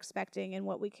usually are expecting and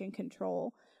what we can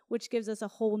control, which gives us a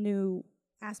whole new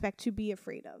aspect to be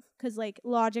afraid of, because like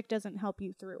logic doesn't help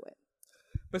you through it.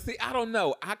 But see, I don't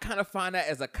know. I kind of find that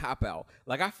as a cop-out.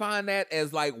 Like, I find that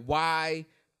as, like, why,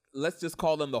 let's just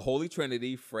call them the Holy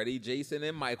Trinity, Freddy, Jason,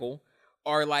 and Michael,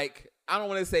 are, like, I don't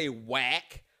want to say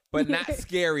whack, but not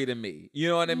scary to me. You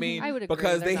know what I mean? I would agree.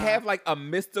 Because they not. have, like, a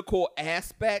mystical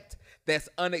aspect that's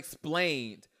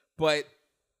unexplained. But,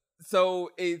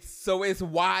 so it's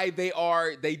why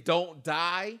they don't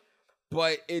die,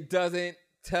 but it doesn't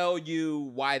tell you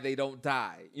why they don't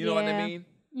die. You know what I mean?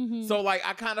 Mm-hmm. So, like,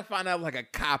 I kind of find out like a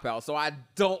cop-out. So I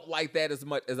don't like that as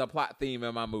much as a plot theme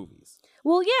in my movies.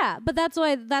 Well, yeah, but that's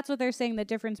what they're saying the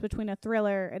difference between a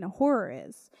thriller and a horror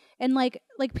is. And like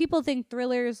people think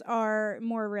thrillers are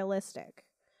more realistic.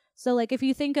 So like if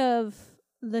you think of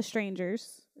The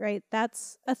Strangers, right?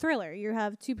 That's a thriller. You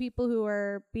have two people who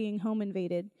are being home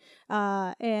invaded.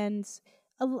 And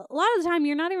a lot of the time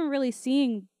you're not even really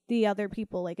seeing the other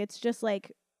people. Like it's just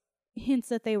like hints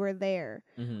that they were there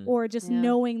or just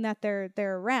knowing that they're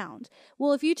around.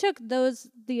 Well, if you took the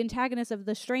antagonists of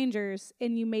The Strangers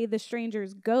and you made The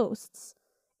Strangers ghosts,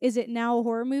 is it now a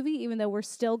horror movie even though we're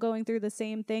still going through the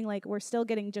same thing? Like we're still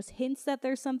getting just hints that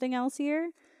there's something else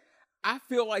here? I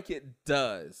feel like it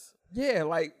does. Yeah,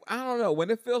 like I don't know, when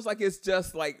it feels like it's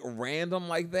just like random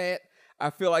like that, I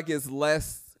feel like it's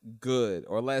less good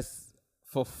or less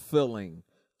fulfilling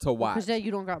to watch. Because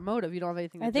you don't got motive. You don't have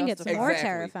anything to I think it's justify. more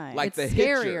terrifying. Like It's The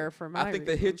scarier Hitcher. for my I think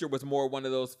The reasons. Hitcher was more one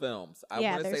of those films. I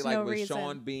want to say there's like no with reason.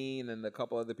 Sean Bean and a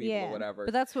couple other people or whatever.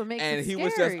 But that's what makes and it he scary.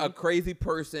 was just a crazy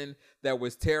person that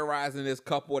was terrorizing this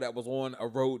couple that was on a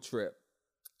road trip.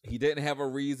 He didn't have a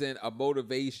reason, a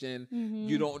motivation.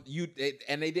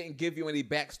 And they didn't give you any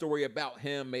backstory about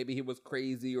him. Maybe he was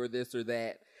crazy or this or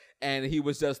that. And he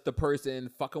was just the person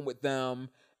fucking with them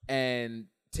and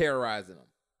terrorizing them.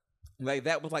 Like,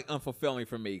 that was like unfulfilling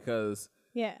for me because,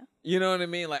 Yeah. you know what I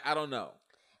mean? Like, I don't know.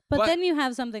 But then you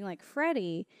have something like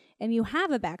Freddy, and you have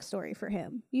a backstory for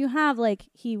him. You have, like,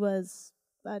 he was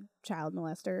a child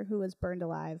molester who was burned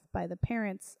alive by the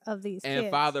parents of these kids.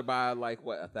 And fathered by, like,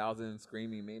 1,000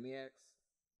 screaming maniacs?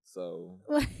 So,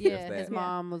 Yeah, that. his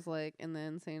mom was like in the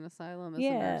insane asylum. As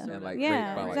Yeah. a nurse or And, like, whatever. Yeah,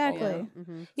 raped by, like, exactly. all of them.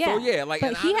 Mhm. Yeah. So, yeah, like, but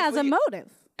and he has a honestly-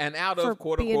 motive. And out for of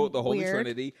quote being unquote the Holy weird.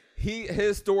 Trinity,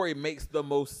 his story makes the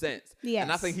most sense. Yes.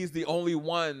 And I think he's the only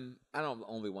one. I don't know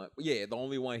the only one. Yeah, the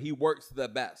only one. He works the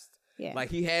best. Yeah. Like,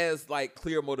 he has like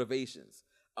clear motivations.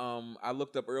 I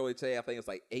looked up earlier today. I think it's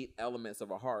like 8 elements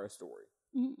of a horror story,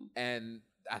 and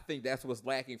I think that's what's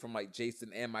lacking from like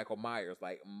Jason and Michael Myers,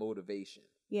 like motivation.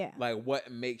 Yeah. Like,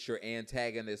 what makes your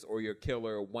antagonist or your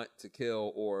killer want to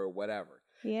kill or whatever.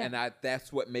 Yeah. And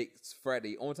that's what makes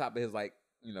Freddy, on top of his like,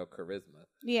 you know, charisma.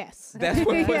 Yes. That's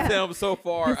what puts Yeah. him so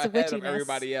far His ahead of witchiness.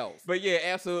 everybody else. But yeah,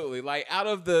 absolutely. Like, out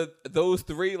of those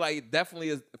 3, like, definitely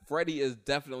is Freddy is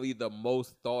definitely the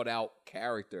most thought out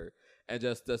character and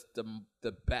just the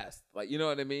best. Like, you know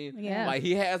what I mean? Yeah. Like,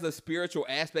 he has a spiritual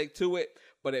aspect to it,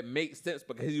 but it makes sense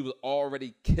because he was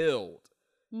already killed.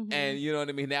 And you know what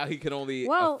I mean? Now he can only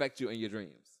affect you in your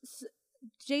dreams.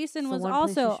 Jason So was one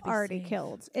place you also should be already safe.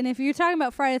 killed. And if you're talking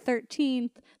about Friday the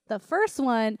 13th, the first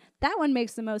one, that one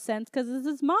makes the most sense because it's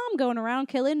his mom going around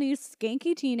killing these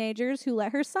skanky teenagers who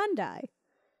let her son die.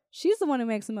 She's the one who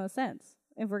makes the most sense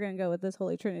if we're going to go with this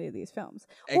holy trinity of these films.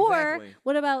 Or Exactly.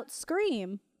 what about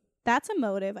Scream? That's a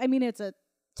motive. I mean, it's a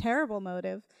terrible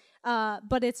motive.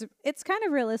 But it's kind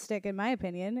of realistic in my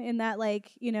opinion in that,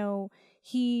 like, you know,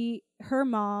 her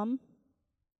mom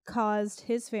caused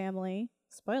his family,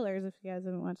 spoilers if you guys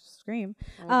haven't watched Scream,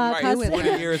 Right, caused-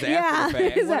 20 years after the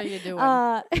fact. What are you doing?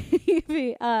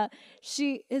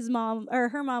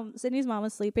 her mom, Sydney's mom,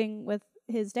 was sleeping with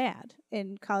his dad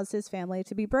and caused his family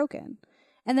to be broken.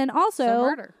 And then also So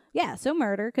murder. Yeah, so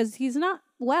murder, because he's not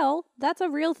well. That's a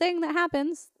real thing that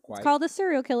happens. Quite. It's called a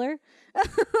serial killer.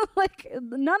 Like,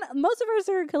 most of our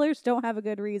serial killers don't have a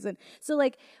good reason. So,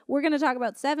 like, we're gonna talk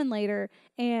about 7 later,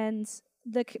 and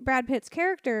Brad Pitt's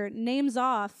character names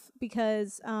off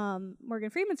because Morgan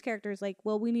Freeman's character is like,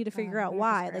 well, we need to figure out we have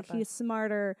to why. scrap Like, it. he's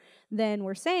smarter than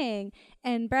we're saying,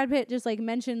 and Brad Pitt just like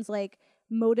mentions like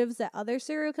motives that other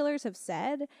serial killers have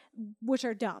said, which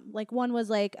are dumb. Like, one was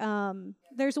like,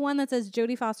 there's one that says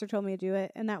Jodie Foster told me to do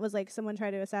it, and that was like someone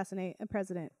tried to assassinate a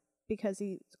president because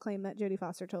he claimed that Jodie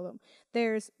Foster told him.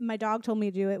 There's my dog told me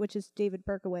to do it, which is David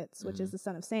Berkowitz, which is the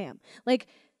son of Sam. Like,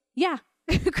 yeah,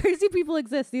 crazy people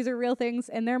exist. These are real things,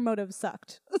 and their motives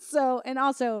sucked. So, and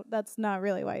also that's not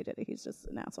really why he did it. He's just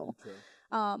an asshole.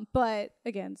 True. But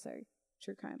again, sorry,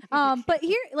 true crime. But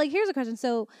here's a question.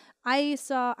 So I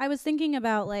was thinking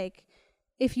about, like,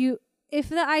 if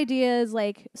the idea is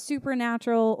like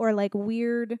supernatural or like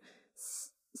weird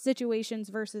situations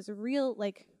versus real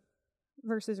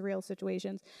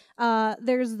situations.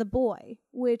 There's The Boy,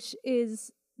 which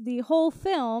is the whole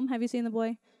film. Have you seen The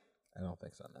Boy? I don't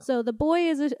think so, no. So The Boy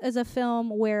is a film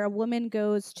where a woman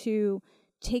goes to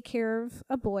take care of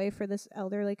a boy for this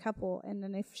elderly couple, and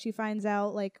then if she finds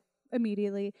out, like,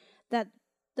 immediately that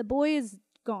the boy is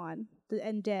gone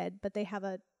and dead, but they have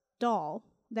a doll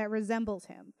that resembles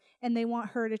him, and they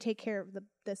want her to take care of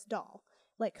this doll,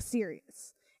 like,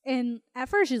 serious. And at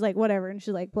first she's like, whatever, and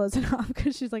she like blows it off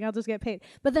because she's like, I'll just get paid.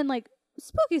 But then, like,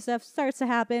 spooky stuff starts to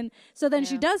happen, so then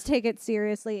she does take it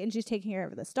seriously, and she's taking care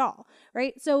of this doll,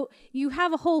 right? So you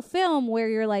have a whole film where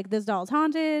you're like, this doll's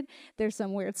haunted, there's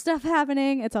some weird stuff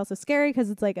happening, it's also scary because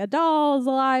it's like a doll is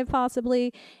alive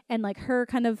possibly, and like her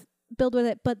kind of build with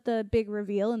it. But the big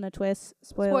reveal and the twist,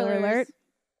 spoiler alert,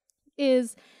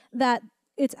 is that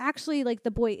it's actually like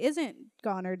the boy isn't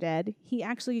gone or dead. He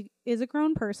actually is a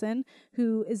grown person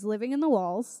who is living in the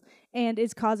walls and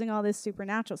is causing all this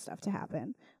supernatural stuff to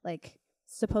happen, like,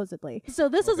 supposedly. So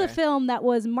this is a film that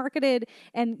was marketed,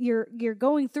 and you're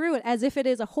going through it as if it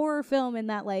is a horror film, in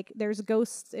that, like, there's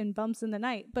ghosts and bumps in the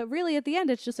night. But really, at the end,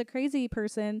 it's just a crazy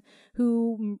person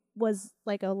who was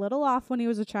like a little off when he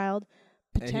was a child,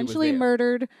 potentially there.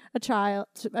 murdered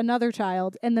another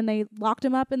child, and then they locked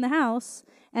him up in the house,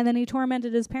 and then he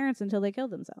tormented his parents until they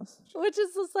killed themselves. Which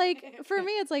is just like, for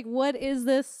me, it's like, what is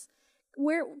this?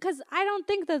 Because I don't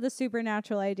think that the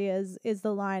supernatural idea is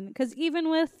the line. Because even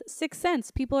with Sixth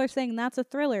Sense, people are saying that's a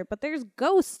thriller, but there's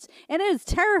ghosts, and it is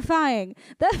terrifying.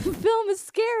 That film is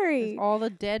scary. All the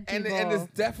dead people. And it's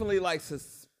definitely like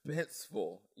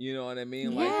suspenseful. You know what I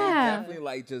mean? Like they Yeah. definitely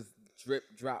like just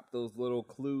drop those little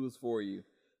clues for you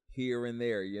here and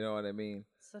there. You know what I mean?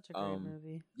 Such a great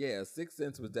movie. Yeah, Sixth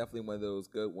Sense was definitely one of those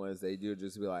good ones that you'll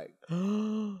just be like,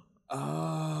 oh,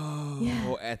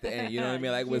 Yeah. at the end. You know what I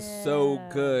mean? Like, it was so Yeah.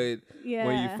 good Yeah.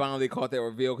 when you finally caught that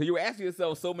reveal. Because you were asking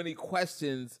yourself so many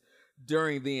questions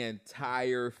during the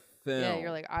entire film. Yeah,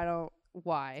 you're like, I don't.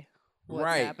 Why? What's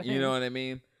right. happening? You know what I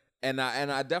mean? And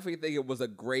I definitely think it was a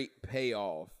great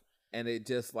payoff. And it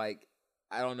just like,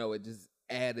 I don't know, it just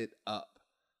added up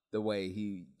the way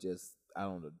he just, I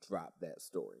don't know, dropped that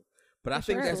story. But I For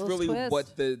think sure, that's a little really twist.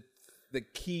 what the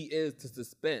key is to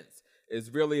suspense. Is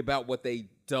really about what they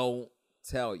don't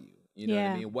tell you. You know what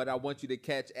Yeah. I mean? What I want you to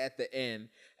catch at the end,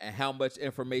 and how much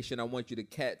information I want you to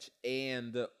catch,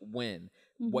 and when.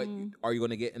 What are you going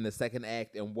to get in the second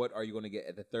act, and what are you going to get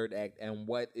at the third act, and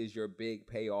what is your big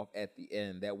payoff at the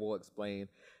end that will explain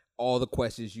all the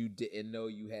questions you didn't know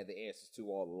you had the answers to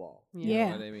all along. You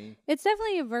Yeah. know what I mean? It's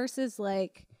definitely a versus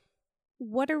like,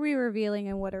 what are we revealing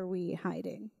and what are we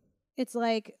hiding? It's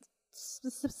like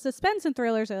suspense and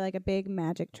thrillers are like a big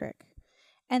magic trick.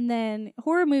 And then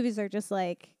horror movies are just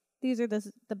like, these are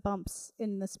the bumps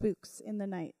in the spooks in the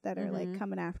night that are like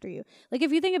coming after you. Like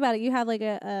if you think about it, you have like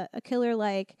a killer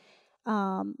like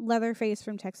Leatherface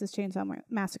from Texas Chainsaw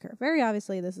Massacre. Very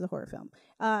obviously this is a horror film.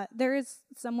 There is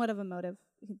somewhat of a motive.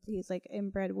 He's like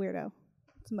inbred weirdo.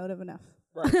 It's motive enough.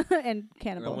 Right. And And I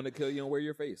cannibal. want to kill you and wear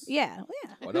your face. Yeah.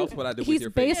 What else would I do He's with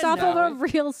your face? based off of a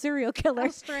real serial killer. How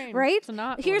strange Right? to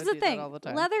not Here's wanna the do that thing. all the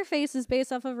time. Leatherface is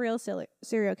based off of a real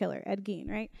serial killer, Ed Gein,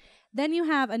 right? Then you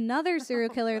have another serial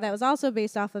killer that was also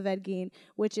based off of Ed Gein,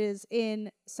 which is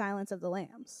in Silence of the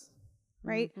Lambs,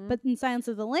 right? But in Silence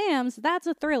of the Lambs, that's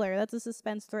a thriller. That's a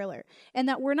suspense thriller. And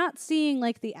that we're not seeing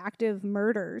like the active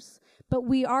murders, but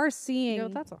we are seeing You know,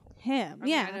 that's all. him. I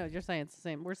mean, yeah. I know you're saying it's the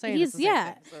same. We're saying He's it's the same yeah.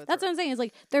 thing, so it's That's all what I'm saying. Is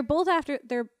like they're both after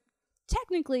they're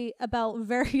technically about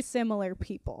very similar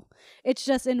people. It's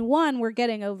just in one we're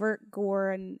getting overt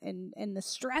gore and the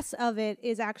stress of it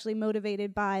is actually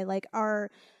motivated by like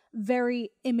our very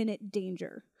imminent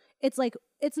danger. It's like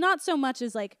it's not so much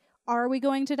as like are we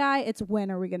going to die? It's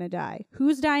when are we going to die?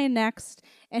 Who's dying next?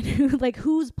 And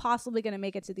who's possibly going to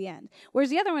make it to the end? Whereas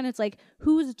the other one it's like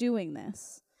who's doing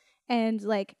this? And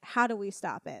like how do we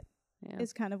stop it? Yeah.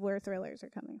 Is kind of where thrillers are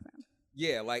coming from.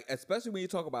 Yeah, like especially when you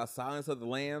talk about Silence of the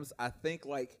Lambs, I think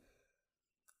like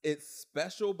it's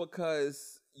special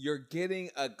because you're getting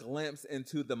a glimpse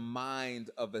into the mind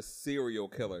of a serial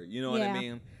killer. You know what I Yeah.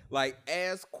 mean? Like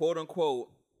as quote unquote,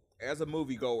 as a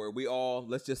moviegoer, we all,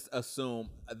 let's just assume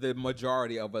the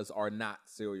majority of us are not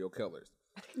serial killers.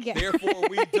 Yeah. Therefore,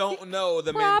 we don't know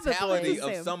the Probably. mentality of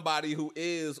Assume. somebody who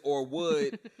is or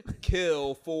would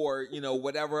kill for,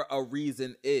 whatever a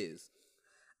reason is.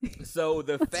 So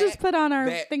the Let's fact just put on our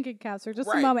that thinking caps for just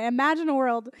a Right. moment. Imagine a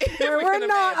world where we we're can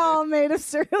not imagine. all made of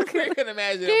serial we killers. can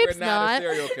imagine Gabe's we're not a not.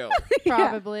 serial killer.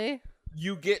 Probably.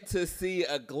 You get to see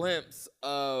a glimpse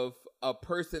of a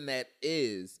person that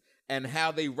is and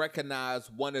how they recognize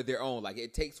one of their own. Like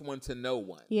it takes one to know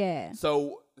one. Yeah.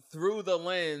 So through the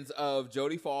lens of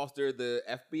Jodie Foster, the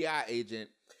FBI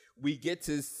agent, we get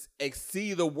to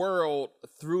see the world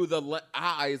through the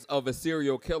eyes of a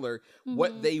serial killer,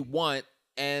 what they want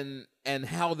and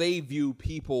how they view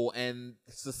people and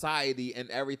society and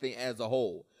everything as a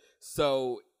whole.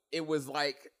 So it was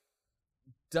like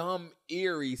dumb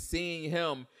eerie seeing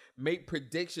him make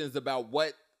predictions about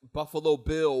what Buffalo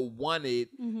Bill wanted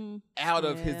out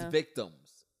of his Yeah.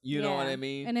 victims. You know what Yeah. I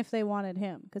mean? And if they wanted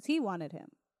him, because he wanted him,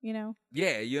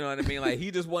 Yeah, you know what I mean? Like he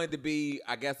just wanted to be,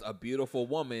 I guess, a beautiful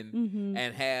woman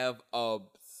and have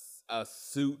a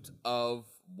suit of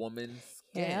woman's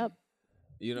skin. Yep.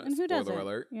 You know, And who spoiler doesn't?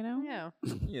 alert. Yeah.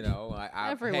 You know,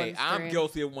 Everyone's I'm dream.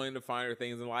 guilty of wanting to finer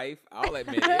things in life. I'll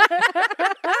admit it.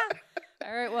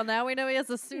 All right. Well, now we know he has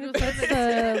a suit of Puts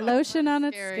the lotion on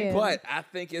its Scary. skin. But I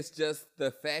think it's just the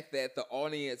fact that the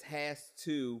audience has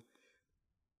to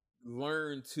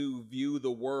learn to view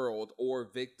the world or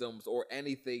victims or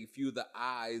anything through the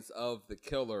eyes of the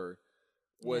killer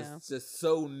was Yeah. just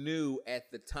so new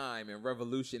at the time and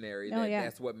revolutionary Oh, that yeah.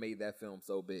 that's what made that film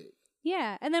so big.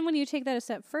 Yeah, and then when you take that a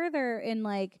step further in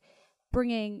like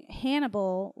bringing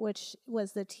Hannibal, which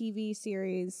was the TV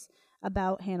series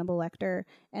about Hannibal Lecter,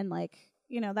 and like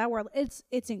that world, it's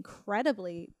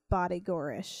incredibly body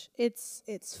gore-ish. It's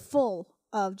full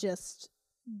of just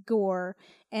gore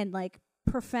and like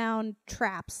profound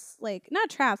traps, like not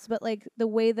traps, but like the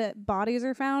way that bodies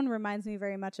are found reminds me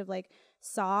very much of like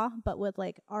Saw, but with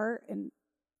like art and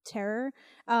terror.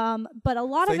 But a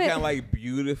lot So of you it kind of like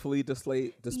beautifully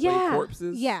display yeah,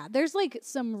 corpses. yeah. There's like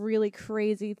some really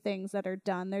crazy things that are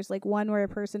done. There's like one where a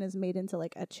person is made into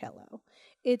like a cello.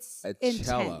 It's A intense.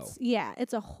 cello. Yeah,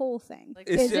 it's a whole thing. Like,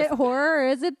 It's is it just- horror or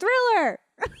is it thriller?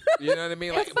 You know what I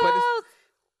mean? Like, It's but both.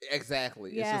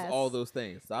 exactly. It's Yes. just all those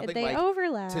things. So I think They like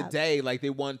overlap. today, like they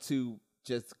want to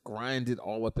just grind it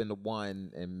all up into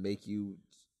one and make you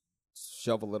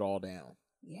shovel it all down.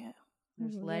 Yeah.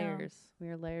 There's Yeah. layers. We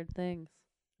are layered things.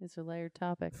 These are layered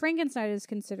topics. Frankenstein is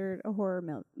considered a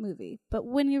horror movie, but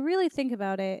when you really think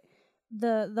about it,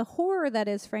 the horror that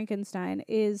is Frankenstein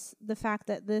is the fact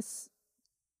that this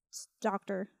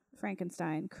Dr.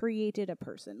 Frankenstein created a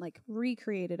person, like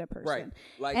recreated a person. Right.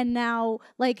 Like And now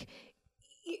like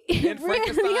in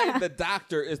Frankenstein, yeah. the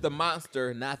doctor is the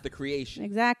monster, not the creation.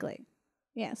 Exactly.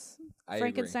 Yes. I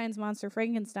agree. Frankenstein's monster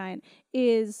Frankenstein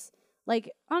is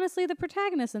like honestly the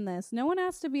protagonist in this. No one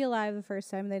has to be alive the first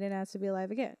time. They didn't ask to be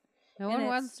alive again. No And one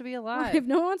it's- wants to be alive. If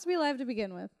no one wants to be alive to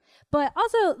begin with. But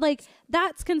also, like,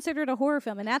 that's considered a horror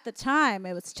film. And at the time,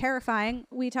 it was terrifying.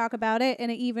 We talk about it,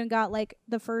 and it even got, like,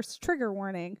 the first trigger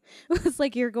warning. It was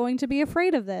like, you're going to be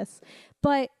afraid of this.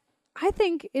 But I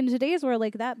think in today's world,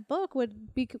 like, that book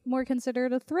would be more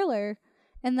considered a thriller.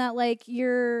 And that, like,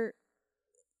 you're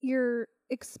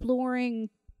exploring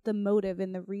the motive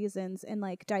and the reasons and,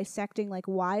 like, dissecting, like,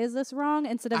 why is this wrong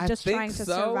instead of I just think trying to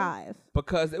so. survive.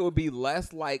 Because it would be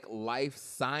less like life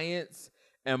science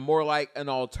and more like an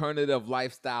alternative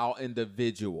lifestyle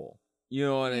individual. You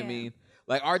know what I Yeah. mean?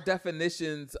 Like our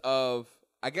definitions of,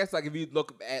 I guess, like if you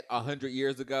look at 100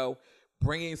 years ago,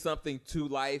 bringing something to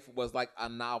life was like a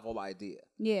novel idea.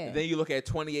 Yeah. And then you look at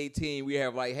 2018, we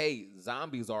have like, hey,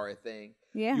 zombies are a thing.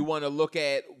 Yeah. You want to look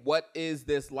at what is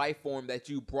this life form that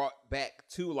you brought back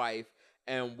to life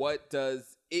and what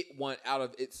does it want out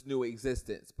of its new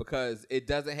existence, because it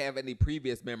doesn't have any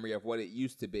previous memory of what it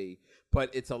used to be, but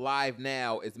it's alive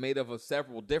now. It's made up of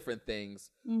several different things.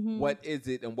 Mm-hmm. What is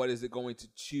it and what is it going to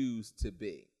choose to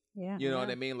be? Yeah. You know what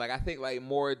I mean? Like I think like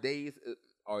more days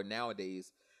or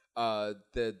nowadays,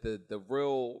 the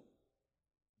real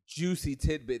juicy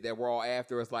tidbit that we're all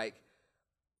after is like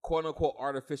quote unquote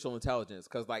artificial intelligence,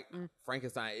 because like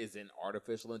Frankenstein is an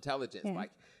artificial intelligence. Yeah.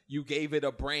 Like you gave it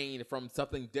a brain from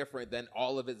something different than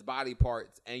all of its body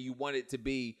parts, and you want it to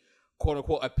be quote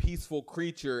unquote a peaceful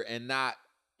creature and not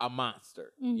a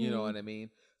monster. You know what I mean?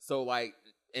 So like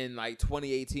in like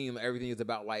 2018, everything is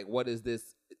about like what is this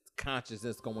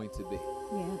consciousness going to be?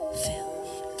 Yeah.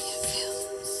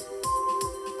 Films.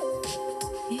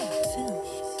 Yeah,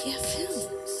 films. Yeah,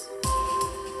 films.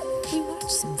 We watch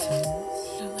some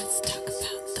films. Now let's talk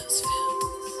about those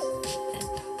films. And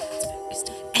all that spooky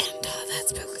stuff. And all that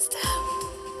spooky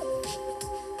stuff.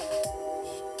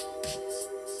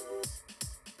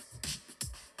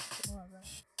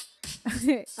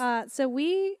 So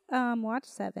we watched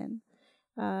Seven.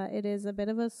 It is a bit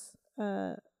of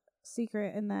a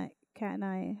secret in that Kat and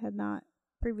I had not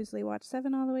previously watched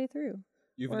Seven all the way through.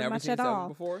 You've Or never much seen at Seven all.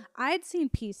 before? I'd seen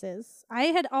pieces. I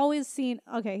had always seen.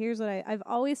 Okay, here's what I've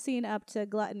always seen up to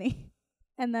Gluttony,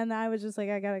 and then I was just like,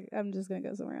 I'm just gonna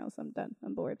go somewhere else. I'm done.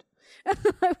 I'm bored.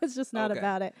 I was just not Okay.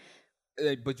 about it.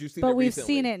 But you've seen But it we've recently.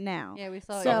 seen it now. Yeah, we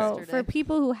saw it So yesterday. for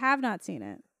people who have not seen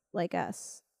it, like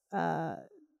us, 2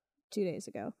 days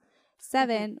ago,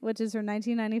 Seven, which is from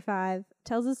 1995,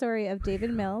 tells the story of David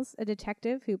Mills, a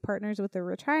detective who partners with the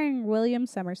retiring William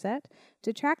Somerset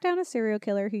to track down a serial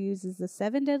killer who uses the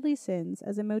 7 deadly sins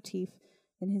as a motif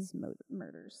in his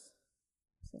murders.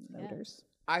 Murders.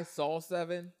 I saw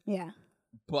Seven, Yeah.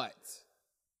 but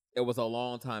it was a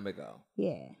long time ago.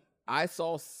 Yeah. I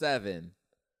saw Seven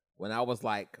when I was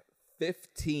like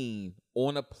 15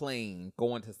 on a plane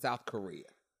going to South Korea.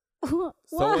 So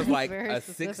it was like Very a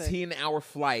specific. 16-hour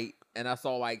flight, and I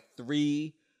saw like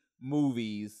 3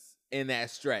 movies in that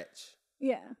stretch.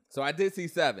 Yeah. So I did see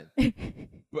Seven,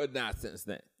 but not since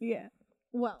then. Yeah.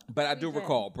 Well. But I We do did.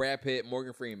 recall Brad Pitt,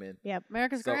 Morgan Freeman. Yep.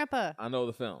 America's So- Grandpa. I know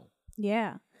the film.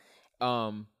 Yeah.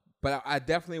 But I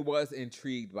definitely was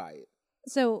intrigued by it.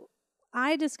 So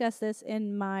I discussed this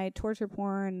in my torture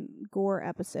porn gore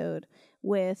episode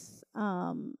with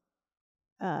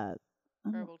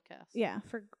Garbled cast. yeah,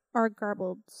 for our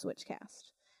garbled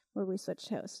switchcast where we switched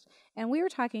host. And we were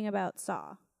talking about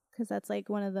Saw because that's like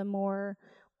one of the more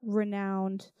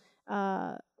renowned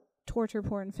torture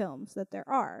porn films that there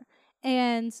are.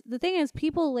 And the thing is,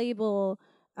 people label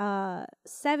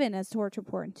Seven as torture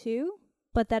porn too,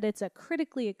 but that it's a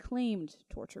critically acclaimed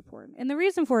torture porn. And the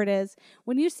reason for it is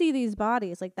when you see these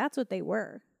bodies, like that's what they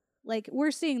were. Like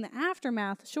we're seeing the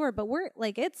aftermath, sure, but we're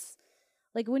like it's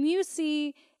like when you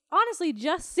see honestly,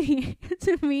 just seeing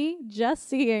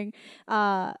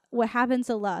what happened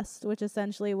to Lust, which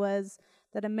essentially was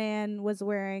that a man was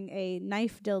wearing a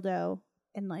knife dildo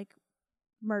and like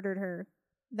murdered her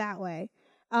that way.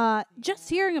 Just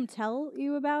hearing him tell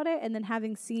you about it, and then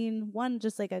having seen one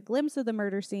just like a glimpse of the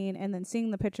murder scene, and then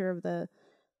seeing the picture of the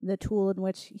tool in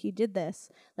which he did this,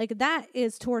 like that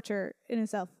is torture in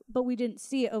itself. But we didn't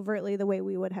see it overtly the way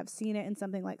we would have seen it in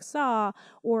something like Saw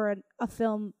or a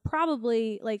film.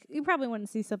 Probably like you probably wouldn't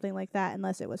see something like that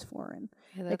unless it was foreign.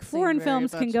 Yeah, Like that foreign scene very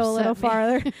films can much go a little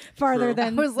upset me. farther True.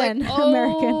 than I was like, than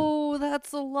American. oh,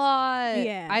 that's a lot.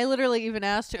 Yeah. I literally even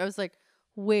asked her. I was like,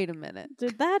 wait a minute.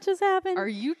 Did that just happen? Are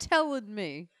you telling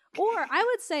me? Or I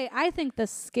would say I think the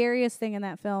scariest thing in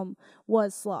that film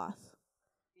was Sloth.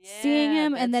 Seeing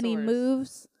him and then he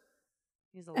moves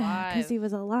He's because alive. he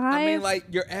was alive. I mean, like,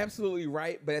 you're absolutely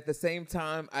right, but at the same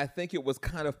time, I think it was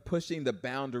kind of pushing the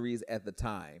boundaries at the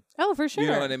time. oh, for sure.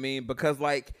 You know what I mean? Because,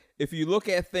 like, if you look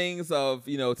at things of,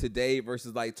 today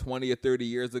versus like 20 or 30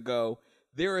 years ago,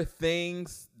 there are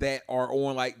things that are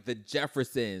on like the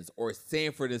Jeffersons or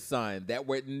Sanford and Son that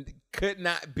could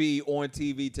not be on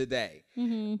TV today.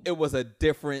 Mm-hmm. It was a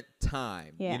different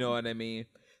time. Yeah. You know what I mean?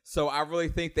 So I really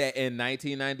think that in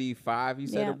 1995, you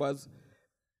said Yeah. it was,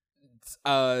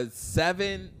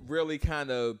 Seven really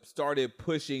kind of started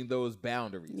pushing those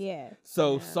boundaries. Yeah.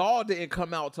 So Yeah. Saw didn't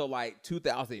come out till like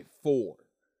 2004.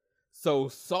 So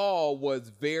Saw was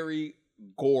very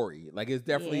gory. Like it's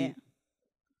definitely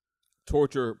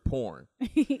torture porn.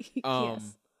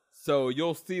 Yes. So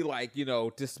you'll see like,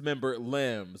 dismembered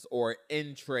limbs or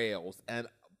entrails and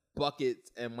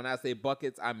buckets. And when I say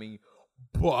buckets, I mean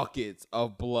buckets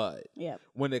of blood Yep.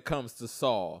 when it comes to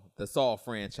Saw, the Saw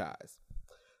franchise.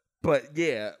 But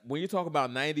yeah, when you talk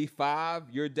about 95,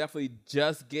 you're definitely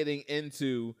just getting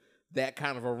into that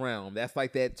kind of a realm. That's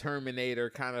like that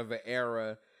Terminator kind of an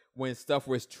era when stuff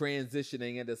was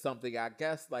transitioning into something, I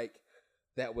guess, like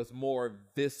that was more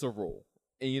visceral.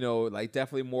 And, like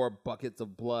definitely more buckets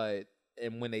of blood.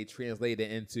 And when they translate it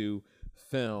into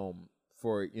film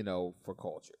for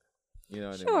culture. You know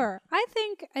what I mean? Sure. I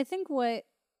think what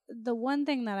the one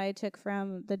thing that I took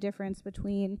from the difference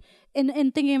between in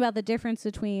thinking about the difference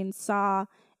between Saw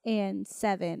and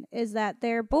Seven is that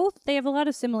they have a lot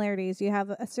of similarities. You have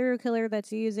a serial killer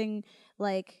that's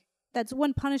that's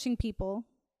punishing people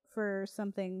for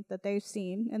something that they've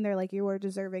seen, and they're like, you are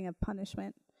deserving of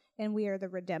punishment, and we are the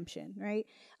redemption, right?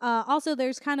 Also,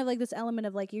 there's kind of like this element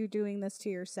of like you doing this to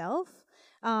yourself.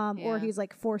 Or Yeah. he's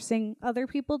like forcing other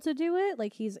people to do it.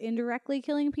 Like he's indirectly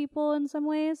killing people in some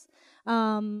ways.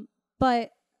 But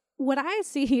what I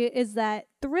see is that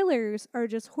thrillers are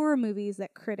just horror movies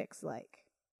that critics like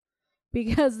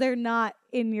because they're not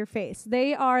in your face.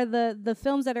 They are the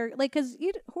films that are like, because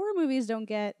horror movies don't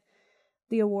get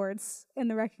the awards and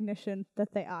the recognition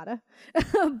that they oughta.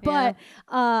 But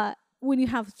when you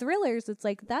have thrillers, it's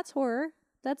like, that's horror.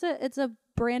 It's a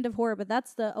brand of horror, but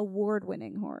that's the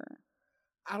award-winning horror.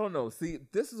 I don't know. See,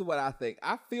 this is what I think.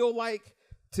 I feel like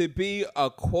to be a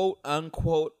quote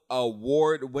unquote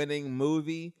award-winning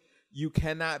movie, you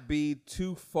cannot be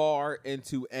too far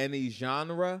into any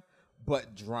genre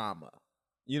but drama.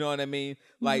 You know what I mean?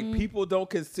 Like people don't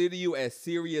consider you as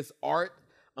serious art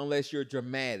unless you're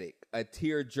dramatic, a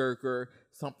tearjerker,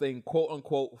 something quote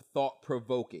unquote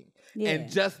thought-provoking. Yeah.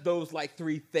 And just those like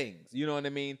three things. You know what I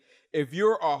mean? If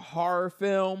you're a horror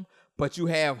film but you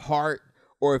have heart,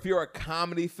 or if you're a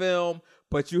comedy film,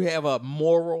 but you have a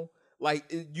moral, like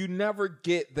you never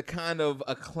get the kind of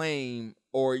acclaim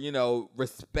or,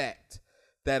 respect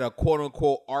that a quote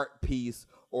unquote art piece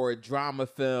or a drama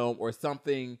film or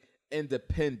something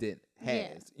independent has.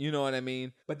 Yeah. You know what I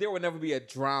mean? But there will never be a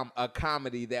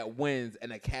comedy that wins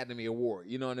an Academy Award.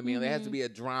 You know what I mean? There has to be a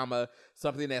drama,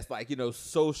 something that's like,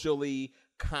 socially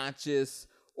conscious,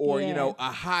 or, Yeah.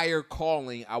 a higher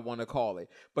calling, I want to call it.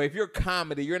 But if you're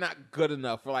comedy, you're not good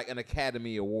enough for like an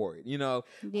Academy Award.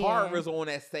 Horror is on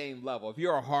that same level. If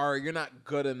you're a horror, you're not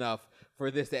good enough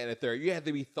for this, that, and the third. You have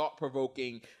to be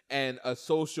thought-provoking and a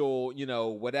social,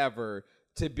 whatever,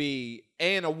 to be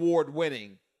an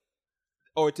award-winning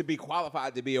or to be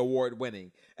qualified to be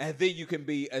award-winning. And then you can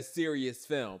be a serious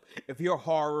film. If you're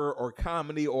horror or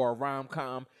comedy or a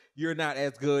rom-com, you're not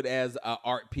as good as an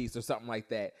art piece or something like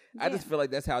that. I just feel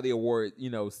like that's how the award,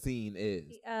 scene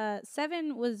is.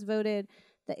 Seven was voted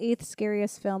the 8th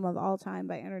scariest film of all time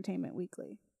by Entertainment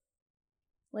Weekly.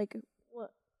 Like,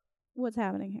 what's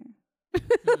happening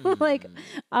here? Like,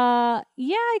 I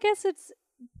guess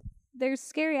there's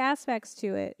scary aspects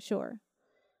to it, sure.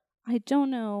 I don't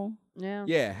know. Yeah.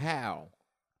 Yeah, how?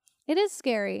 It is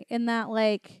scary in that,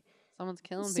 like, Someone's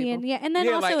killing seeing, people. yeah, and then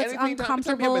yeah, also like it's anytime you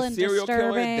uncomfortable have a and serial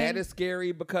disturbing. killer, that is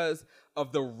scary because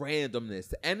of the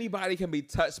randomness. Anybody can be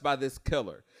touched by this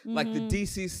killer. Like the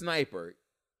DC sniper.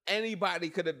 Anybody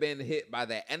could have been hit by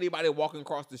that. Anybody walking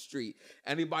across the street.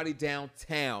 Anybody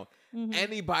downtown.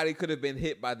 Anybody could have been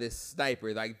hit by this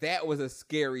sniper. Like, that was a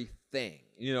scary thing.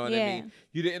 You know what I mean?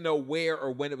 You didn't know where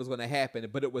or when it was going to happen,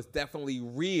 but it was definitely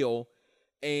real,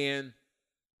 and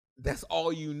that's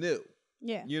all you knew.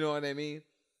 Yeah. You know what I mean?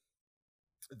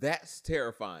 That's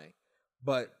terrifying.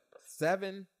 But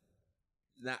 7,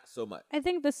 not so much. I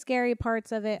think the scary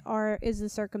parts of it is the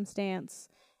circumstance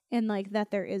and like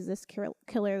that there is this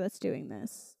killer that's doing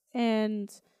this,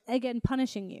 and again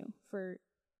punishing you for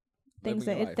things Living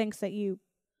that your it life. thinks that you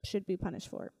should be punished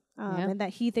for, Yeah. and that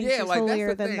he thinks Yeah, is like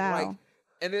holier that's the than thing. thou.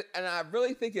 Like, and I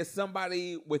really think it's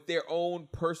somebody with their own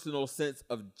personal sense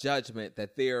of judgment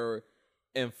that they're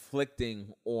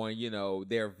inflicting on, you know,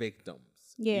 their victims.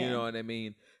 Yeah. You know what I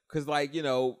mean? Because, like, you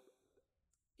know,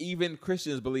 even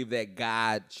Christians believe that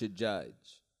God should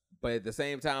judge. But at the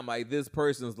same time, like, this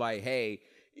person's like, hey,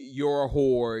 you're a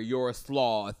whore, you're a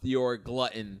sloth, you're a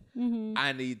glutton.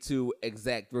 I need to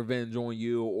exact revenge on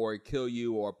you or kill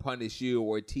you or punish you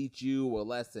or teach you a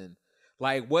lesson.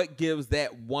 Like, what gives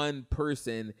that one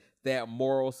person that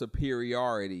moral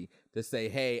superiority to say,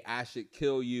 hey, I should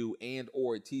kill you and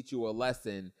or teach you a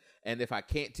lesson, and if I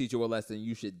can't teach you a lesson,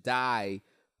 you should die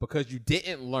because you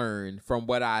didn't learn from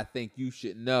what I think you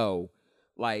should know?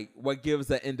 Like, what gives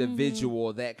an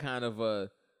individual that kind of a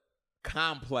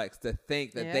complex to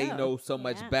think that they Yeah. know so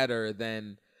much Yeah. better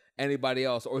than anybody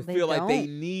else, or They feel like they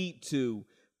don't. need to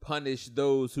punish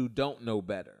those who don't know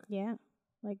better? Yeah,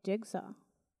 like Jigsaw.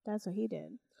 That's what he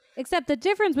did. Except the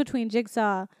difference between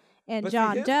Jigsaw and But see,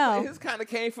 John Doe. his kind of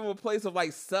came from a place of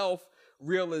like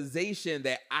self-realization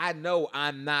that I know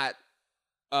I'm not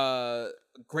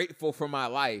grateful for my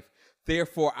life.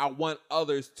 Therefore, I want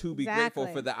others to be grateful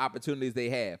Exactly. for the opportunities they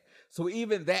have. So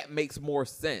even that makes more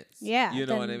sense. Yeah, You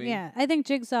know what I mean? Yeah, I think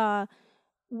Jigsaw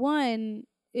 1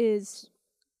 is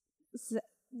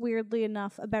weirdly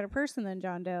enough a better person than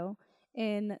John Doe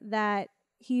in that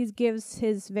he gives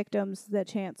his victims the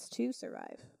chance to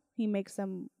survive. He makes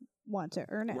them want to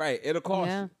earn it. Right. It'll cost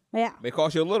Yeah. you. Yeah. May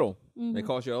cost you a little. May Mhm.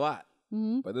 cost you a lot.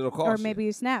 Mhm. But it'll cost Or you. maybe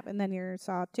you snap and then you're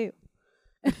Saw 2.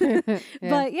 Yeah.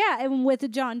 But yeah, and with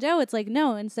John Doe, it's like,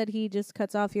 no, instead he just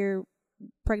cuts off your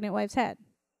pregnant wife's head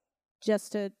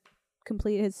just to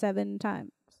complete his 7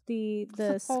 times. The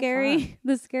That's the whole scary fun.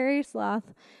 the scary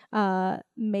sloth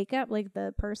makeup, like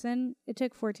the person, it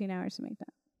took 14 hours to make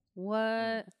that.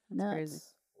 What? That's Nuts. crazy.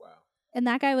 Wow. And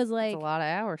that guy was That's like, a lot of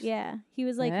hours. yeah, he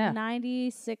was like Yeah.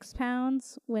 96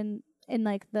 pounds when, and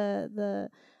like the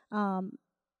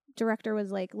director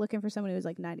was like looking for someone who was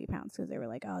like 90 pounds because they were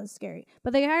like, oh, this is scary.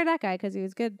 But they hired that guy because he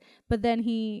was good. But then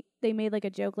they made like a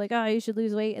joke like, oh, you should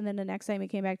lose weight. And then the next time he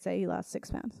came back to say he lost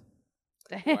 6 pounds.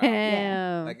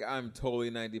 Damn. Like, I'm totally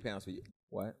 90 pounds for you.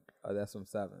 What? Oh, that's from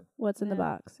 7. What's in the Yeah.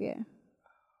 box? Yeah.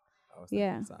 I was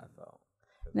Yeah. thinking Seinfeld.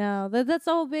 No, that's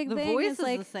the whole big the thing. voice is is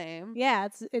like, the same. yeah,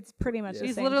 it's pretty much Yeah. the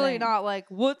He's same literally thing. not like,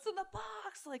 what's in the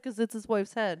box? Like, because it's his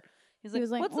wife's head. He's He like,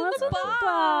 was like, what's "What's in in the the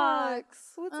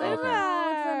box? What's Oh, in Okay.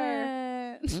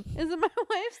 there? what's in it? Is it my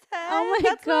wife's head? Oh my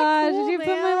That's not gosh, cool, did you put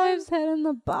my man. wife's head in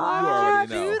the box?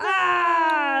 already know. Do Ah,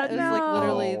 that. It was like no.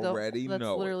 literally Already that's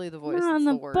know it. literally the voice. Not It's in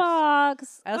the the worst.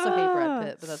 box. I also hate Brad Ah.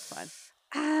 Pitt, but that's fine.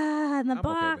 Ah, in the I'm okay with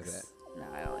box. that. No,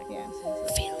 I don't like Yeah. those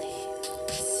things. Feelings.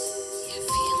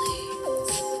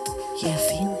 Yeah, feelings. Yeah,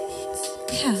 feelings.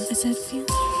 Yeah, I said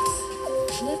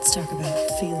feelings. Let's talk about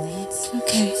feelings.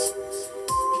 Okay.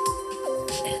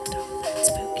 And all that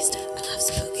spooky stuff. I love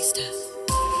spooky stuff.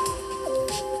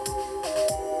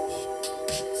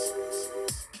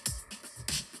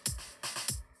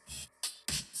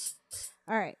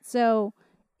 All right. So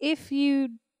if you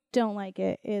don't like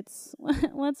it, it's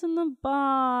what's in the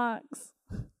box?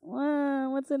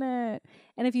 What's in it?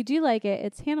 And if you do like it,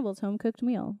 it's Hannibal's home cooked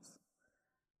meals.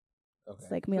 Okay.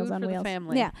 It's like Meals Food on for the Wheels.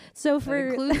 family. Yeah. So That for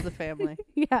includes the family.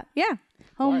 yeah.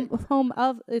 Home Right. home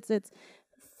of it's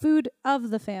food of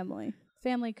the family.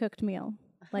 Family cooked meal.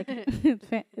 Like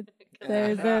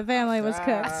there's the family was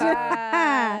cooked. You did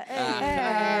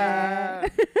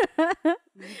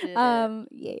it.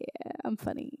 Yeah, I'm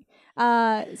funny.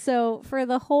 So for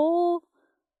the whole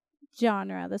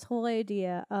genre, this whole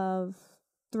idea of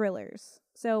thrillers.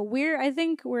 So I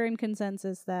think we're in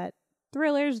consensus that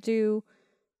thrillers do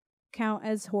count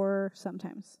as horror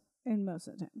sometimes, and most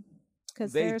of the time.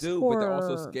 Because They there's do, horror. but they're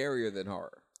also scarier than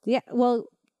horror. Yeah, well,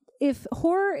 if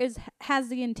horror has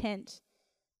the intent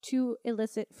to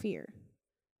elicit fear,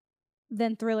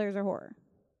 then thrillers are horror.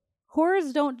 Horror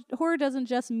doesn't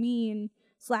just mean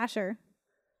slasher.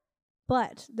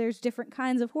 But there's different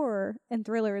kinds of horror, and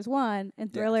thriller is one,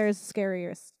 and thriller is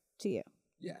scariest to you.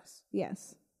 Yes.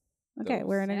 Yes. Okay,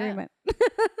 we're in Yeah. agreement.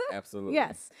 Absolutely.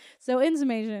 Yes. So in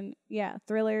summation, yeah,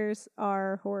 thrillers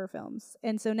are horror films.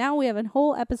 And so now we have a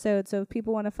whole episode, so if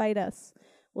people want to fight us,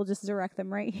 we'll just direct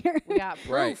them right here. We got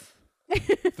Right. proof.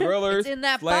 Thrillers It's in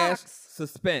that slash box.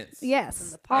 suspense. Yes. In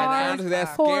the And box. honestly,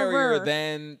 that's horror. scarier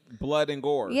than blood and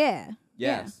gore. Yeah.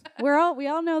 Yes. Yeah. We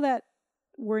all know that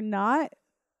we're not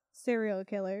serial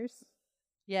killers.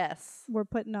 Yes. We're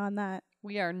putting on that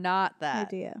We are not that.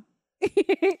 idea.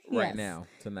 Right Yes. now,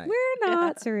 tonight. We're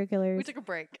not serial killers. We took a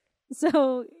break.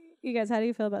 So, you guys, how do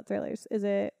you feel about thrillers? Is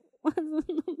it what's in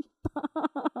the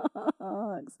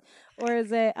box? Or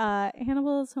is it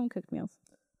Hannibal's home cooked meals?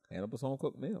 Hannibal's home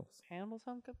cooked meals. Hannibal's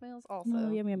home cooked meals also.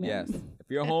 Oh, yum, yum, Yes. yum. If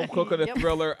you're a home cook of the Yep.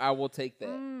 thriller, I will take that.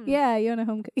 Mm. Yeah, you want to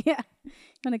home cook? Yeah. You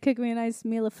want to cook me a nice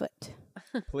meal of foot?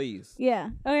 Please.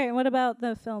 Yeah. Okay, what about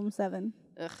the film 7?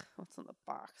 Ugh, what's in the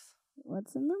box?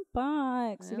 What's in the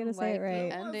box? You I gotta say it like right.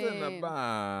 it. What's in the Ending.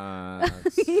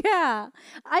 box? Yeah,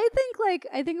 I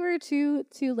think we're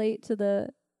too late to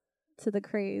the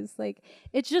craze. Like,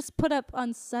 it's just put up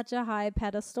on such a high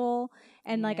pedestal,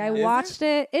 and like I Yeah. Is it? watched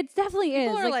it. It definitely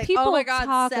People is. are Like, like, people "Oh my God,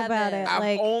 talk 7." about it I've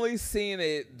like only seen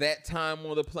it that time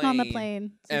on the plane. on the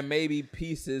plane. And maybe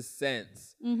pieces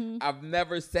since. Mm-hmm. I've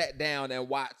never sat down and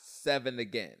watched 7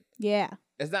 again. Yeah.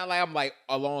 It's not like I'm like,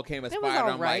 along came a It was spider.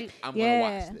 I'm alright. like, I'm Yeah.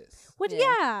 gonna watch this. Which Yeah.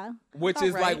 yeah. Which It's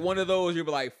is like alright. one of those you'll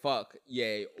be like, fuck,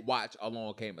 yeah, watch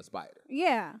Along Came a Spider.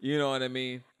 Yeah. You know what I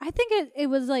mean? I think it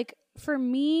was like, for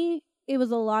me, it was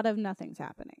a lot of nothing's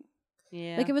happening.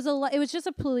 Yeah. Like, it was it was just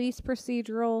a police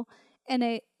procedural, and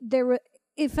it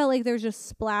felt like there was just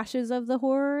splashes of the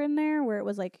horror in there, where it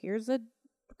was like, here's a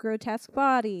grotesque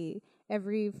body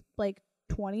every like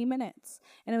 20 minutes,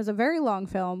 and it was a very long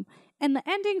film, and the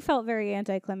ending felt very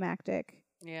anticlimactic.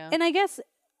 yeah. And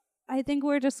I think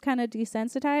we're just kind of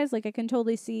desensitized. Like, I can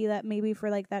totally see that maybe for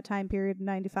like that time period in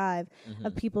 95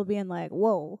 of people being like,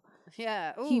 whoa,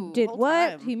 yeah. he Ooh, did whole what?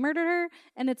 time. He murdered her?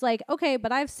 And it's like, okay,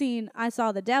 but I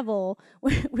Saw the Devil,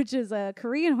 which is a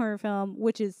Korean horror film,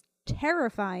 which is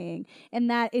terrifying, and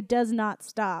that it does not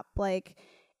stop. Like,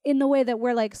 in the way that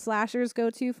we're like, slashers go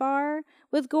too far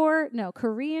with gore. No,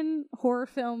 Korean horror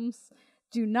films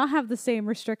do not have the same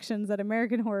restrictions that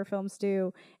American horror films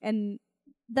do. And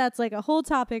that's like a whole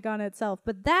topic on itself.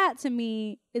 But that to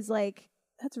me is like,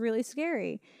 that's really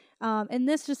scary. And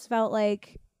this just felt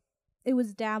like it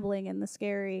was dabbling in the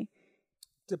scary.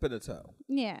 Dipping a toe.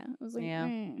 Yeah. It was like, Yeah.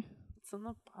 eh. It's in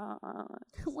the box.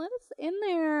 What is in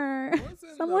there? What's in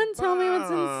the Someone tell me what's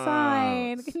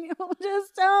inside. box? Can you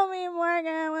just tell me,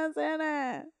 Morgan, what's in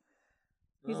it?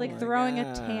 He's Oh like my throwing a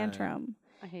God. tantrum.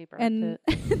 I hate Brad And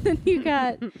Pitt. then you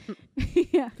got,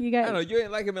 yeah, you I got don't know. You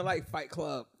ain't like him in like Fight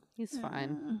Club. He's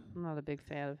fine. I'm not a big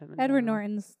fan of him. in Edward general.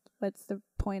 Norton's. What's the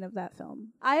point of that film?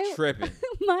 I Tripping.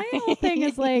 my whole thing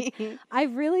is like, I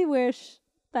really wish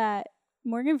that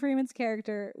Morgan Freeman's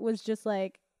character was just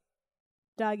like,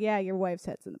 dog, yeah, your wife's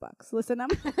head's in the box. Listen, I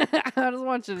just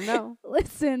want you to know.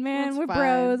 listen, man, It's we're fine.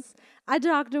 bros. I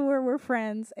talked to her, we're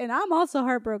friends, and I'm also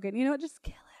heartbroken. You know what? Just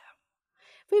kill him.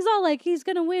 But he's all like, he's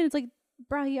gonna win. It's like,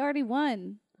 bro, he already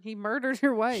won. He murdered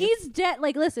your wife. He's dead.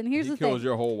 Like, listen, here's He the kills thing.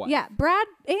 your whole wife. Yeah, Brad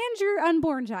and your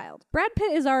unborn child. Brad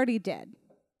Pitt is already dead.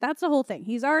 That's the whole thing.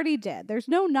 He's already dead. There's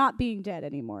no not being dead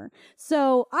anymore.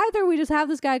 So either we just have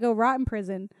this guy go rot in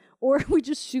prison, or we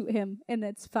just shoot him and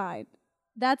it's fine.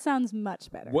 That sounds much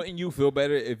better. Wouldn't you feel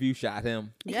better if you shot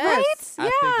him? Yes. Right?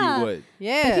 I yeah. think you would.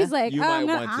 Yeah. But he's like, You oh, might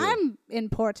want to. I'm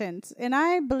important and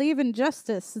I believe in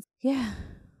justice. Yeah.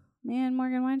 Man,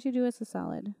 Morgan, why don't you do us a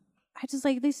solid? I just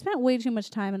like, they spent way too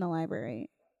much time in the library.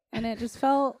 And it just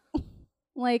felt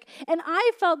like, and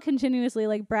I felt continuously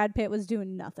like Brad Pitt was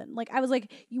doing nothing. Like, I was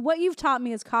like, what you've taught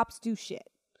me is cops do shit.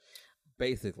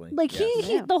 Basically. Like, yes.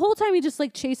 he the whole time he just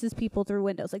like chases people through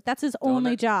windows. Like, that's his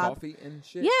only Donuts, job. Coffee and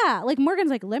shit. Yeah, like Morgan's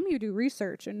like, let me do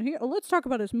research and here, let's talk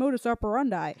about his modus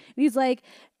operandi. And he's like,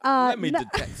 Let me no-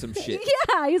 detect some shit.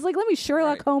 Yeah, he's like, let me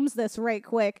Sherlock Right. Holmes this right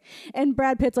quick. And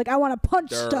Brad Pitt's like, I want to punch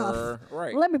stuff. Durr.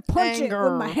 Right. Let me punch it Anger.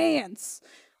 with my hands.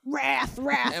 Wrath,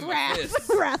 wrath, And my wrath,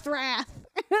 fists. wrath, wrath.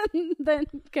 And then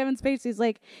Kevin Spacey's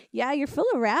like, yeah, you're full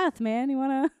of wrath, man. You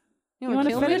wanna wanna to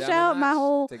kill me? finish out my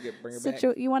whole Take it, bring it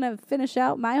back. you want to finish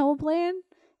out my whole plan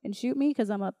and shoot me because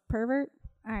I'm a pervert?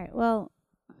 All right, well,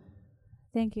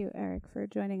 thank you, Eric, for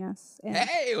joining us. And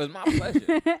Hey, it was my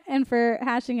pleasure. and for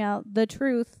hashing out the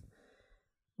truth,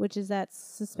 which is that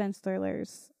suspense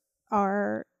thrillers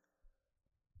are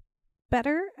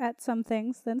better at some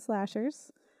things than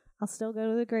slashers. I'll still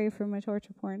go to the grave for my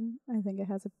torture porn. I think it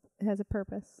has a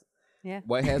purpose. Yeah.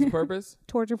 What has a purpose?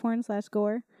 Torture porn /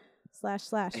 gore /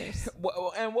 slashers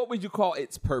And what would you call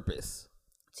its purpose?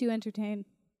 to entertain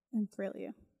and thrill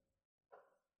you.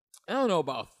 I don't know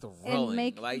about thrilling.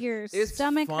 make like, your it's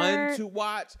stomach fun hurt. to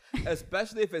watch,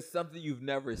 especially if it's something you've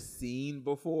never seen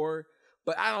before.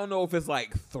 But I don't know if it's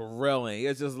like thrilling.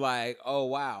 It's just like, oh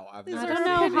wow, I've These I never are don't seen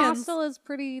know. opinions. this. Hostel is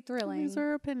pretty thrilling. These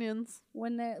are opinions.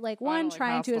 When they're like I one don't like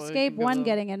trying to Hostel. You escape, can go one to-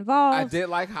 getting involved. I did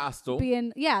like Hostel.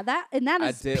 Being that and that I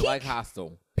is did peak, like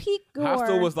Hostel. peak gore.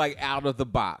 Hostel was like out of the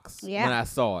box Yeah. when I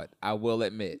saw it. I will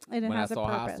admit. and it when has I a saw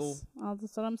purpose. Hostel,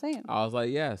 That's what I'm saying. I was like,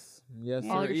 yes, Yeah. All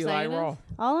sir, you're Eli saying Roth.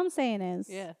 All I'm saying is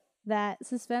Yeah. that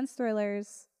suspense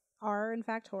thrillers are in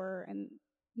fact horror, and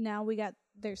now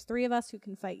there's 3 of us who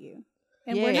can fight you.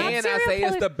 And we're Yeah. not And I serial say it's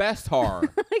killers. the best horror.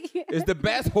 Yeah. It's the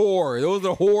best horror. Those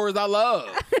are horrors I love.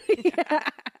 Yeah.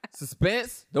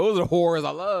 Suspense, those are horrors I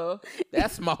love.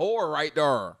 That's my horror right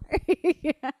there.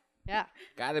 Yeah. Yeah.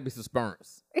 Gotta be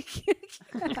suspense.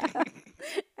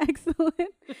 Excellent.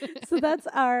 So that's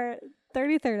our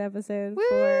 33rd episode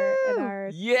for and our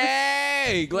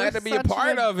Yay! Glad You're to be a such an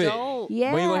part of it. adult.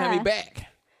 yeah. When you gonna have me back?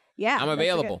 Yeah, I'm that's a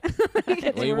available.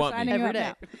 good- When you We're want me. signing you Every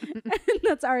up now.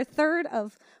 That's our 3rd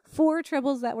of 4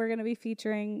 triples that we're going to be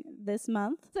featuring this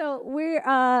month. So we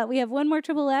have 1 more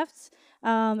triple left,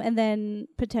 and then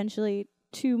potentially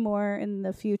 2 more in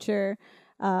the future,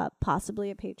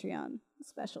 possibly a Patreon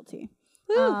specialty.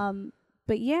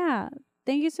 But yeah,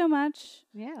 thank you so much.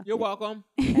 Yeah. You're welcome.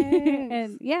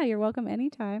 And yeah, you're welcome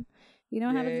anytime. You know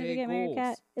what happens if you Yay, get married, goals.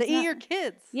 Kat? They It's eat not- your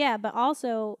kids. Yeah, but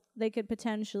also they could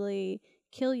potentially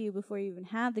kill you before you even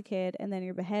have the kid, and then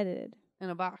you're beheaded, In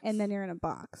a box. and then you're in a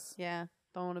box. Yeah.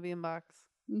 Don't want to be in box.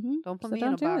 Mm-hmm. Don't put So me don't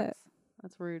in a do box. it.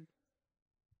 That's rude.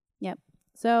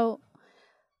 So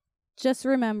just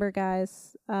remember,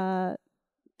 guys, Don't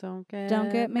don't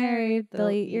get married. They'll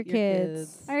eat your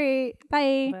kids. All right,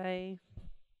 bye. Bye.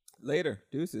 Later.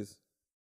 Deuces.